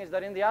incredible thing is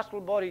that in the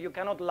astral body you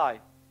cannot lie.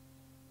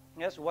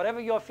 Yes,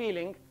 whatever you're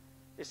feeling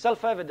is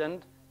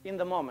self-evident in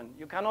the moment.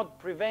 You cannot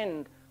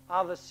prevent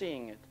others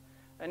seeing it.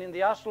 And in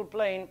the astral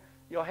plane,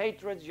 your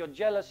hatreds, your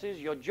jealousies,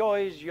 your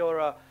joys,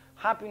 your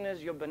happiness,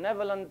 your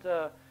benevolent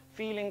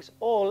feelings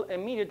all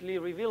immediately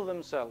reveal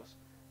themselves.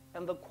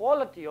 And the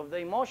quality of the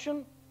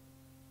emotion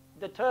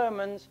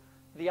determines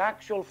the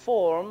actual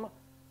form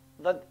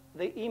that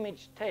the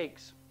image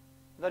takes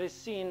that is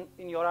seen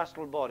in your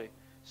astral body.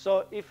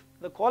 So if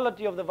the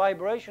quality of the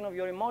vibration of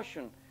your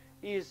emotion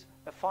is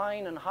a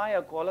fine and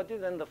higher quality,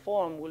 then the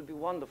form will be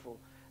wonderful.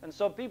 And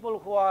so people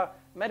who are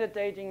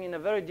meditating in a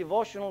very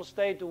devotional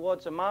state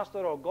towards a master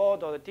or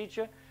God or the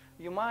teacher,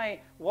 you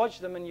might watch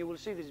them and you will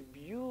see these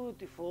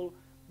beautiful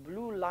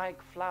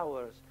blue-like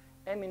flowers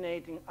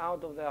emanating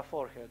out of their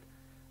forehead.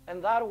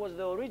 And that was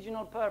the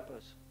original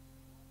purpose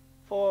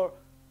for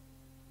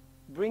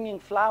bringing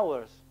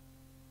flowers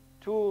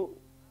to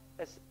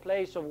a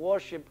place of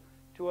worship,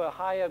 to a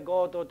higher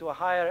God or to a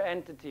higher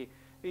entity.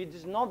 It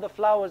is not the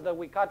flowers that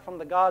we cut from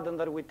the garden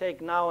that we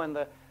take now, and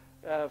the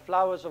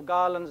flowers of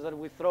garlands that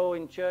we throw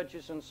in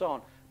churches and so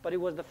on. But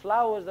it was the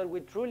flowers that we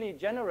truly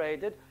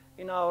generated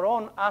in our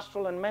own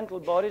astral and mental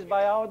bodies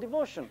by our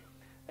devotion.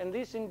 And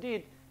this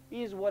indeed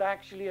is what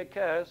actually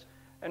occurs.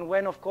 And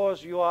when, of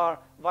course, you are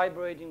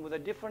vibrating with a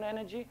different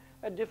energy,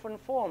 a different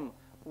form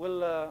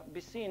will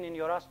be seen in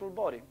your astral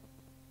body.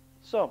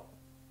 So,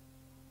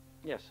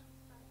 yes.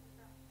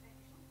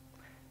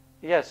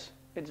 Yes,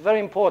 it's very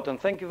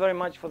important. Thank you very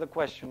much for the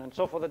question. And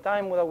so for the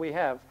time that we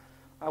have,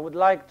 I would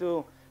like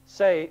to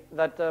say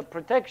that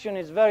protection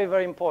is very,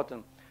 very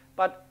important.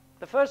 But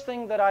the first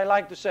thing that I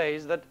like to say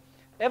is that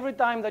every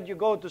time that you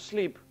go to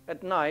sleep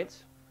at night,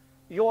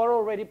 you are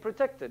already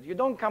protected. You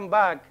don't come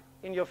back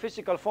in your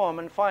physical form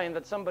and find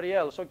that somebody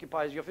else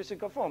occupies your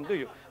physical form, do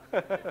you?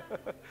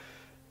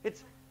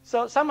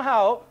 So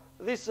somehow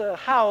this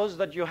house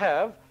that you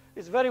have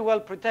is very well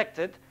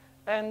protected,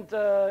 and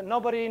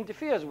nobody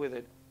interferes with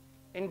it.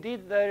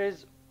 Indeed, there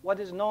is what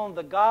is known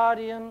the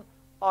guardian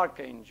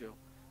archangel.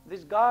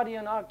 This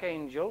guardian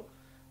archangel,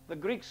 the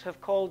Greeks have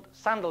called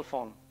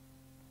Sandalphon,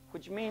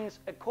 which means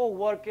a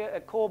co-worker, a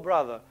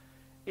co-brother.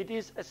 It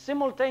is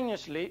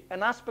simultaneously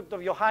an aspect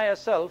of your higher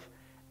self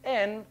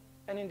and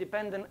an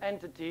independent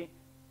entity,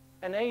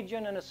 an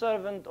agent and a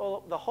servant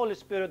of the Holy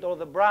Spirit, or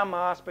the Brahma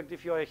aspect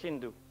if you're a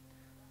Hindu.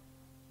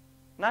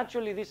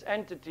 Naturally, this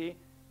entity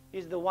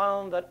is the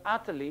one that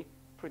utterly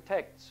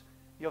protects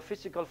your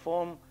physical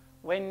form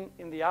when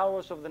in the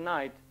hours of the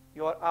night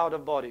you are out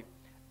of body.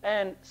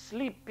 And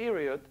sleep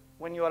period,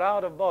 when you are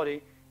out of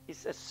body,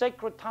 is a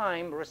sacred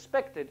time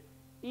respected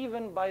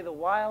even by the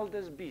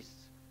wildest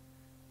beasts.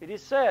 It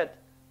is said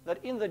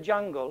that in the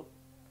jungle,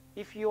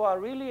 if you are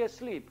really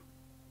asleep,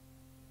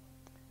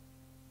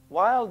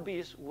 wild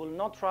beasts will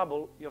not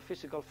trouble your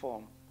physical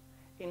form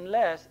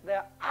unless they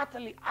are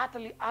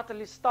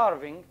utterly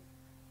starving,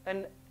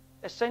 and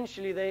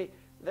essentially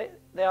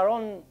their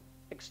own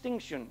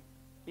extinction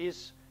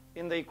is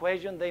in the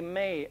equation. They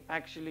may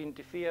actually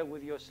interfere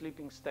with your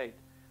sleeping state.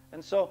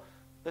 And so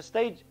the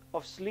stage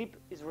of sleep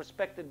is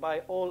respected by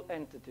all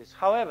entities.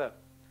 However,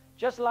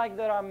 just like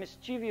there are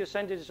mischievous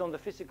entities on the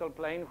physical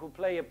plane who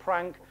play a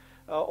prank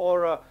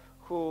or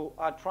who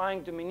are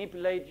trying to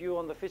manipulate you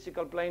on the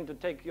physical plane to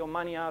take your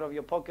money out of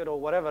your pocket or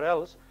whatever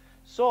else.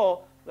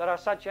 So there are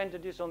such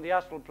entities on the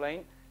astral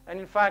plane. And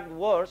in fact,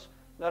 worse,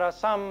 there are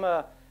some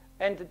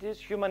entities,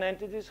 human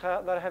entities,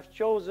 that have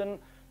chosen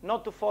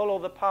not to follow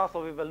the path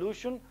of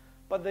evolution,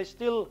 but they're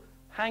still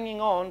hanging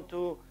on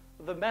to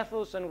the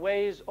methods and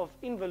ways of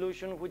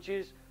involution, which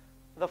is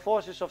the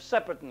forces of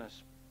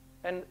separateness.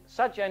 And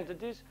such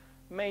entities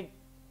may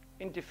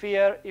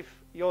interfere if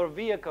your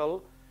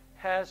vehicle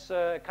has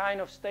a kind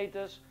of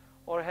status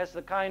or has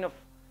the kind of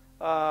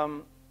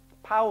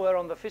power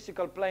on the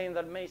physical plane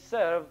that may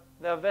serve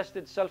their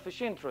vested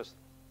selfish interest.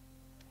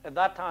 At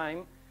that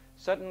time,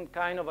 certain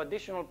kind of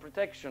additional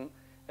protection,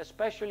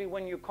 especially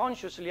when you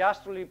consciously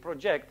astrally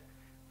project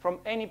from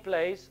any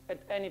place at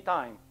any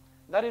time.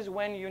 That is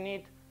when you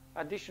need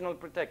additional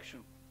protection.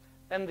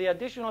 And the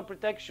additional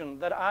protection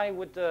that I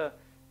would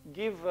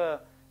give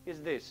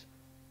is this.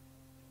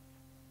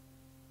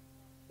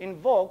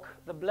 Invoke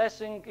the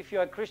blessing, if you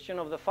are a Christian,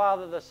 of the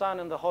Father, the Son,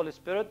 and the Holy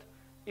Spirit.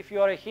 If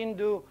you are a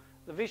Hindu,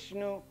 the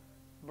Vishnu,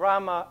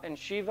 Brahma, and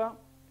Shiva.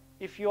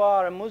 If you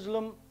are a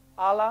Muslim,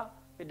 Allah.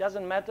 It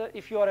doesn't matter.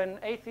 If you are an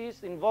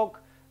atheist, invoke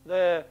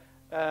the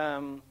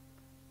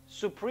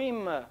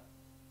supreme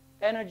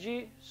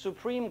energy,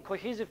 supreme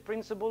cohesive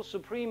principle,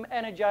 supreme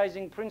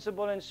energizing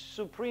principle, and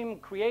supreme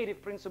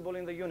creative principle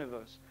in the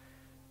universe.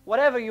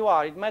 Whatever you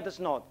are, it matters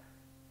not.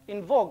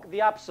 Invoke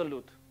the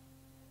absolute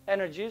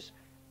energies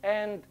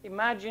and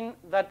imagine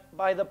that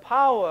by the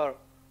power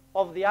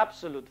of the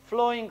absolute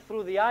flowing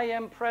through the I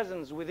am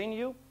presence within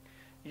you,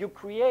 you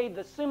create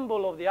the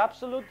symbol of the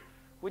absolute,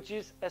 which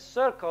is a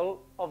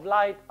circle of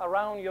light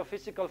around your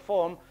physical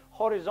form,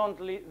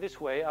 horizontally this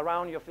way,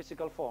 around your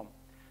physical form.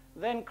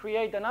 Then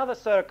create another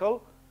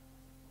circle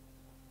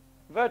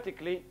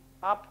vertically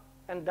up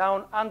and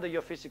down under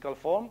your physical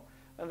form,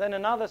 and then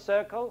another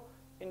circle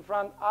in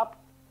front,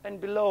 up and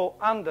below,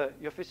 under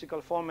your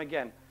physical form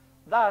again.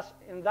 Thus,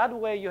 in that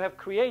way, you have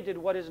created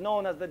what is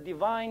known as the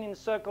divine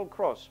encircled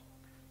cross.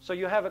 So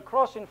you have a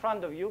cross in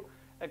front of you,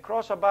 a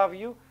cross above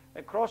you,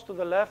 a cross to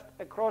the left,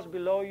 a cross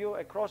below you,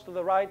 a cross to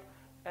the right,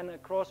 and a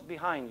cross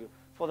behind you.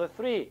 For the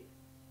three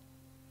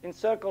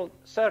encircled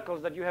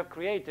circles that you have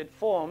created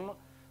form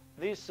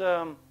this,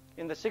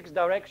 in the sixth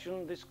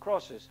direction, these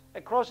crosses.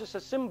 A cross is a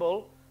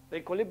symbol, the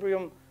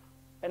equilibrium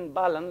and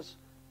balance,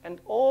 and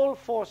all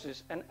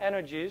forces and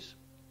energies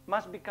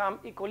must become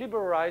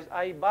equilibrarized,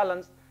 i.e.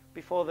 balanced,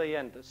 before they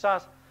enter.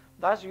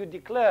 Thus you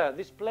declare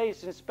this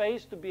place in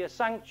space to be a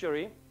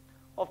sanctuary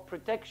of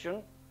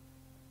protection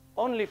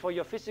only for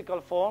your physical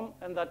form,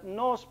 and that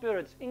no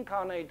spirits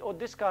incarnate or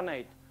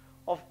discarnate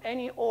of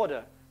any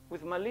order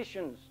with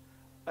malicious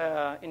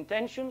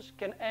intentions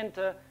can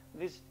enter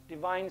this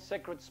divine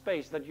sacred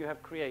space that you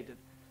have created.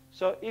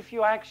 So if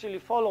you actually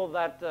follow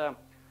that,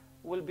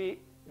 will be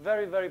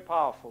very, very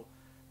powerful.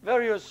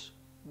 Various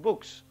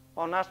books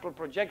on astral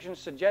projection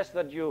suggest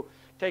that you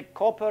take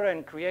copper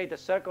and create a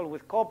circle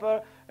with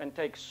copper, and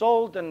take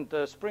salt and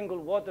sprinkle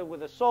water with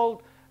the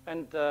salt,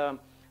 and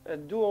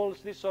do all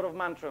these sort of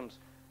mantras.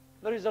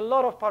 There is a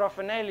lot of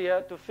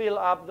paraphernalia to fill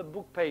up the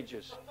book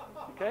pages,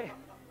 okay?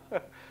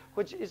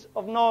 Which is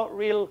of no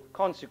real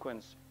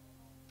consequence.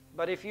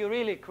 But if you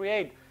really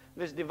create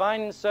this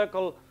divine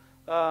circle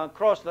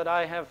cross that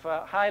I have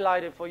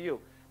highlighted for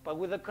you, but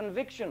with a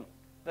conviction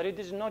that it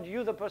is not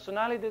you, the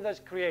personality, that's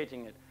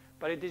creating it,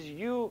 but it is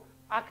you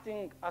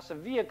acting as a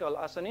vehicle,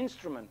 as an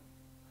instrument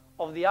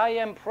of the I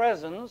am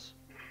presence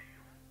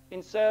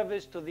in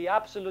service to the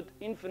absolute,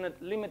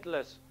 infinite,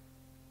 limitless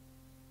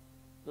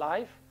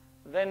life,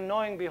 then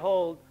knowing,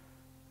 behold,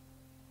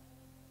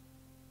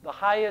 the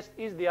highest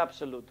is the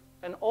absolute.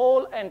 And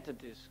all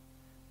entities,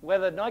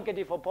 whether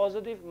negative or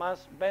positive,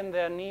 must bend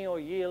their knee or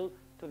yield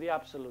to the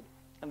absolute.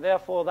 And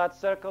therefore that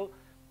circle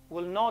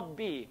will not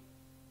be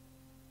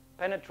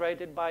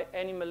penetrated by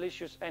any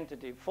malicious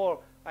entity. For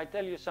I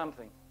tell you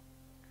something.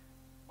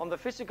 On the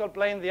physical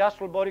plane, the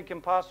astral body can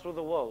pass through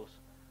the walls.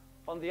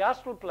 On the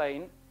astral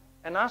plane,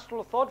 an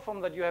astral thought form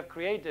that you have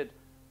created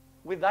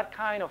with that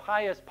kind of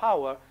highest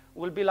power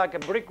will be like a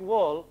brick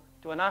wall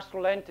to an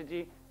astral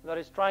entity that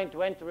is trying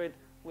to enter it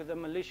with a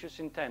malicious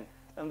intent.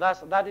 And thus,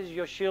 that is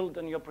your shield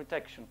and your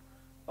protection.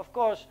 Of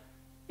course,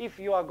 if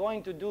you are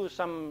going to do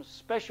some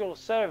special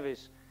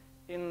service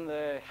in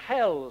the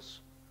hells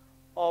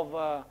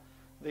of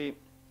the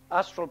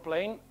astral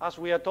plane, as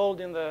we are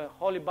told in the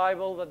Holy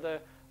Bible that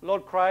the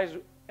Lord Christ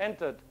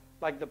entered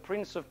like the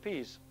Prince of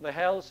Peace, the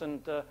hells,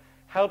 and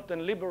helped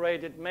and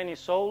liberated many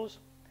souls,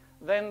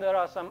 then there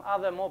are some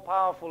other more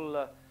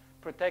powerful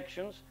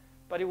protections,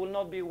 but it will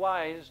not be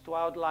wise to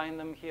outline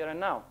them here and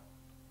now.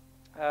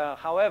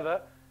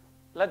 However,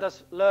 let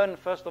us learn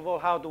first of all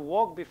how to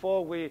walk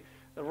before we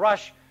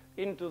rush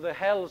into the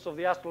hells of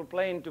the astral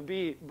plane to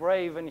be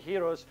brave and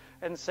heroes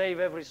and save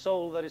every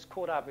soul that is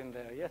caught up in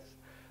there, yes?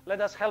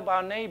 Let us help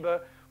our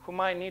neighbor who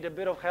might need a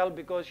bit of help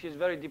because she's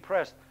very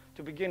depressed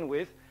to begin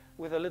with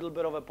a little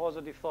bit of a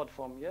positive thought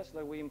form, yes,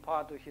 that we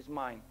impart to his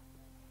mind.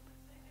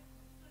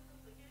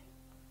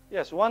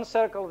 Yes, one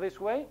circle this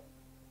way,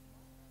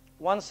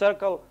 one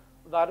circle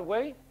that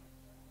way,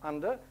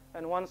 under,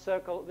 and one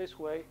circle this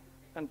way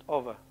and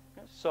over.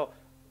 Yes? So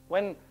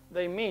when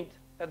they meet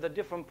at the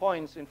different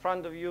points in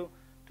front of you,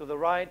 to the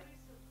right,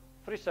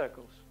 3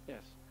 circles,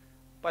 yes.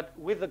 But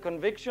with the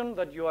conviction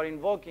that you are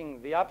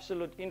invoking the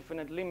absolute,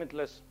 infinite,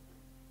 limitless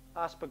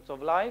aspects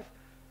of life,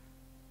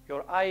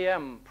 your I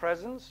am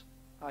presence,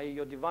 i.e.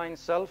 your divine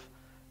self,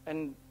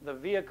 and the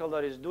vehicle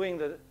that is doing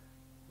the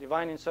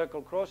divine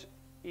encircled cross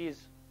is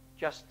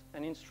just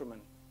an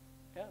instrument,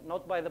 yeah?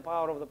 Not by the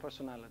power of the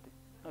personality.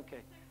 Okay.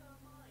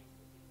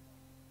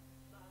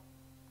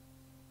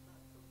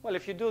 Well,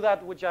 if you do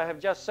that which I have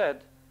just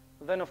said,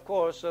 then of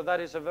course that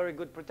is a very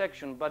good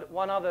protection. But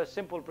one other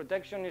simple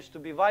protection is to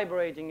be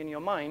vibrating in your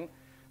mind.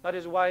 That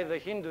is why the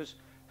Hindus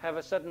have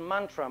a certain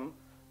mantra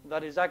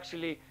that is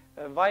actually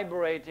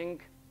vibrating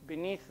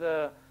beneath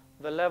the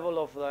level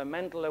of the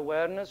mental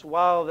awareness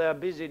while they're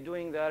busy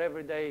doing their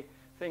everyday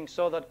things,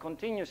 so that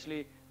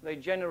continuously they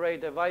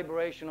generate a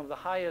vibration of the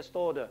highest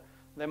order.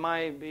 They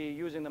might be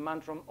using the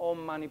mantra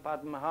Om Mani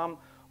Padme Hum,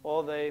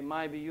 or they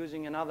might be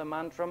using another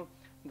mantra,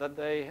 that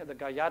the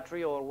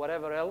Gayatri or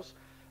whatever else,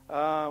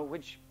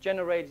 which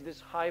generates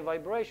these high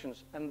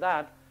vibrations, and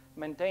that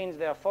maintains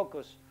their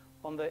focus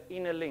on the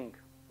inner link.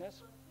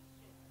 Yes?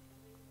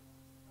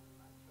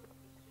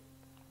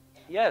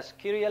 Yes,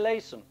 Kyrie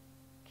eleison.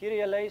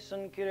 Kyrie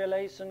eleison, Kyrie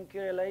eleison,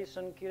 Kyrie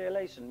eleison, Kyrie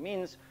eleison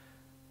means,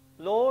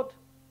 Lord,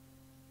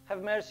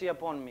 have mercy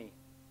upon me.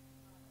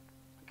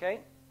 Okay?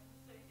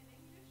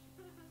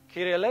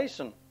 Kyrie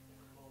eleison.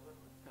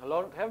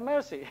 Lord, have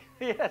mercy.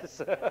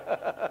 Yes.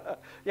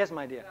 Yes,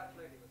 my dear.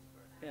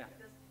 Yeah.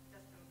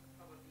 Just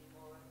probably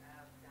more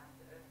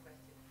down-to-earth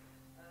question.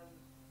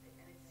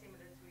 And it's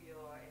similar to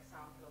your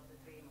example of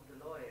the dream of the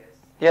lawyers.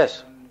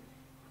 Yes.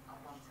 Up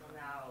until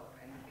now,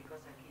 and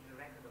because I keep a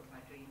record of my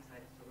dreams,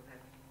 I sort of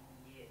have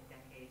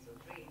decades of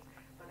dreams,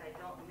 but I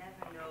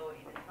never know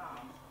in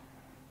advance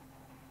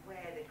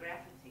where the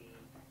gravity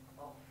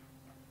of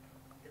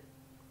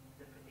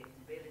the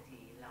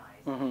predictability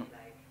lies. Mm-hmm.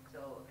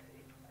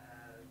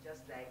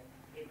 Just like,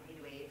 in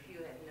a way, if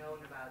you had known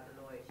about the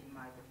lawyers, you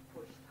might have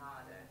pushed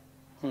harder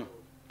to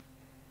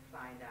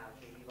find out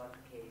really what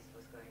the case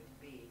was going to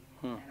be.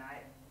 And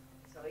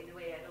so in a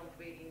way, I don't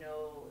really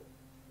know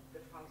the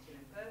function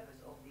and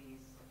purpose of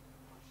these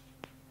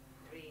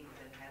dreams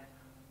that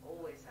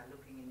always are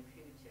looking in the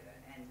future,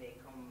 and they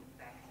come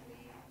back to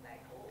me like,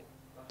 oh,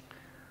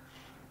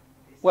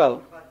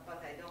 well,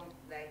 but I don't,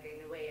 like,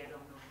 in a way, I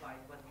don't know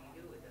quite what do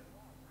you do with them.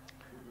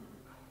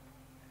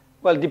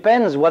 Well,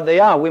 depends what they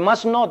are. We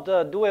must not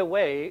do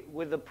away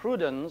with the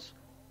prudence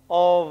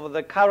of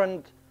the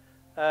current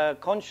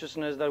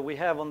consciousness that we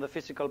have on the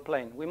physical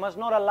plane. We must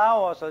not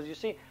allow ourselves, you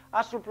see,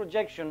 astral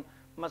projection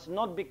must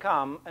not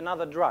become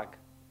another drug.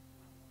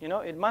 You know,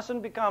 it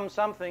mustn't become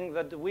something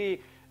that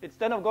we,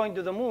 instead of going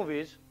to the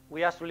movies,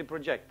 we astrally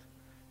project.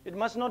 It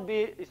must not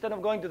be, instead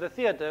of going to the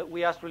theater,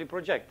 we astrally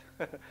project.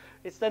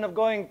 Instead of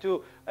going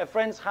to a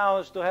friend's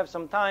house to have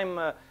some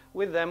time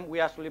with them,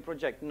 we astrally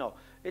project. No,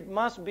 it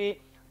must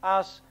be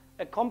as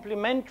a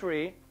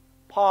complementary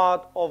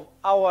part of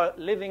our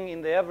living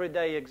in the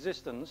everyday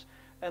existence,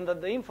 and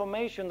that the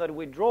information that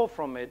we draw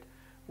from it,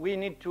 we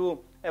need to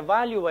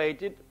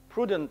evaluate it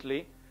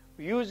prudently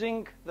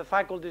using the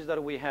faculties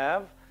that we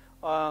have,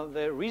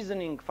 the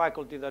reasoning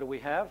faculty that we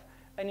have,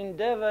 and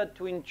endeavor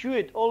to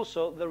intuit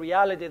also the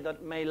reality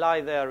that may lie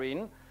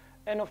therein.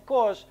 And of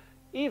course,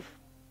 if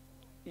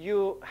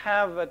you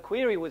have a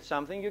query with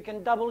something, you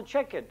can double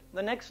check it.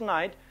 The next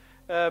night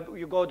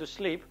you go to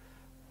sleep,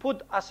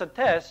 put as a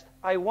test,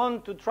 I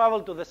want to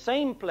travel to the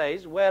same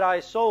place where I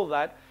saw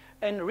that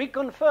and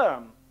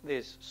reconfirm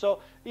this.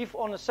 So if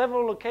on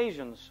several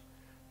occasions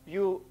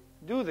you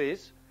do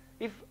this,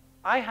 if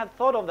I had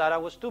thought of that, I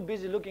was too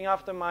busy looking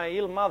after my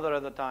ill mother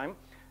at the time,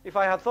 if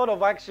I had thought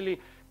of actually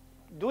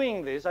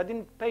doing this, I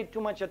didn't pay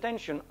too much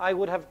attention, I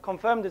would have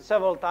confirmed it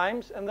several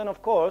times, and then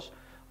of course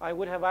I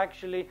would have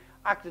actually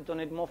acted on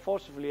it more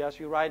forcefully, as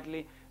you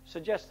rightly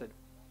suggested.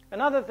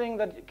 Another thing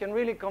that can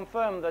really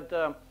confirm that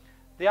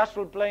the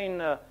astral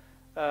plane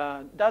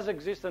does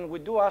exist and we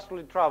do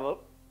astrally travel,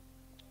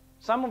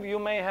 some of you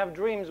may have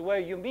dreams where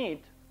you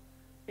meet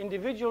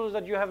individuals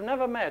that you have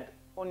never met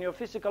on your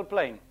physical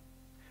plane,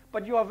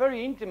 but you are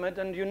very intimate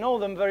and you know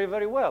them very,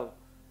 very well.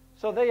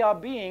 So they are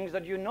beings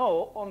that you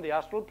know on the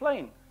astral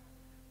plane.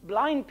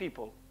 Blind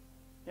people,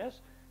 yes,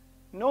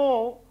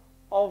 know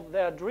of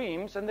their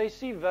dreams and they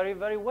see very,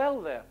 very well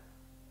there.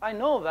 I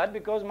know that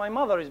because my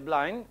mother is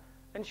blind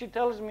and she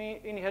tells me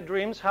in her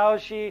dreams how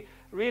she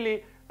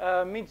really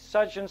meets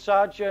such and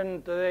such,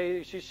 and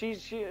she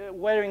sees she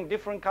wearing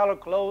different color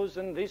clothes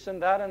and this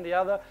and that and the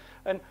other.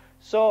 And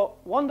so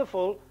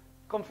wonderful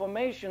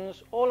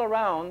confirmations all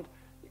around.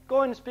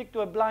 Go and speak to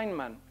a blind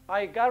man.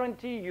 I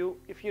guarantee you,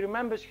 if he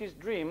remembers his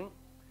dream,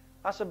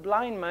 as a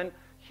blind man,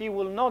 he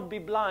will not be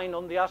blind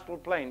on the astral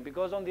plane,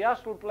 because on the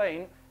astral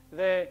plane,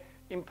 the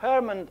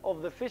impairment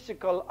of the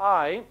physical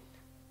eye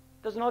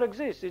does not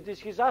exist. It is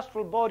his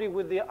astral body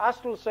with the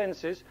astral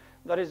senses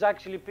that is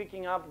actually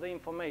picking up the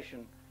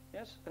information.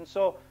 Yes? And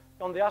so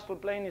on the astral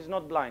plane is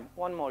not blind.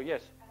 One more,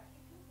 yes? If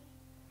you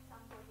meet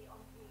somebody on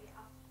the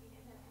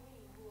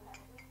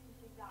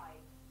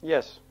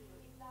Yes. Is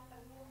that a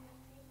real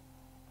meeting?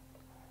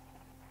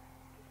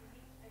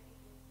 If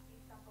you see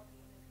somebody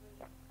in a dream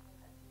and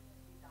that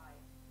recently died.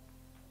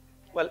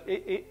 Well,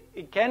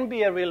 it can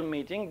be a real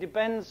meeting.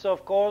 Depends,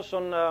 of course,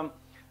 on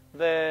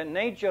the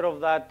nature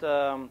of that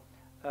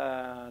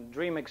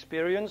dream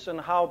experience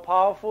and how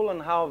powerful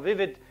and how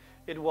vivid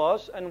it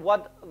was, and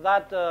what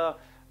that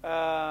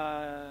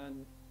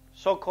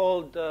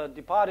so-called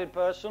departed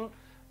person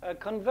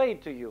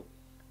conveyed to you.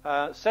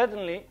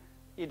 Certainly,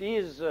 it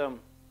is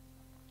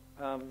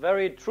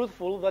very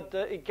truthful that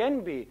it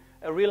can be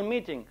a real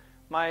meeting.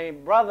 My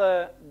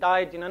brother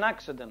died in an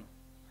accident,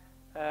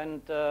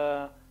 and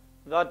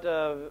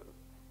that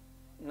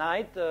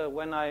night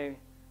when I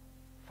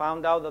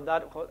found out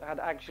that had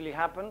actually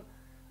happened,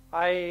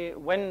 I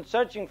went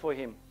searching for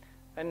him,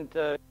 and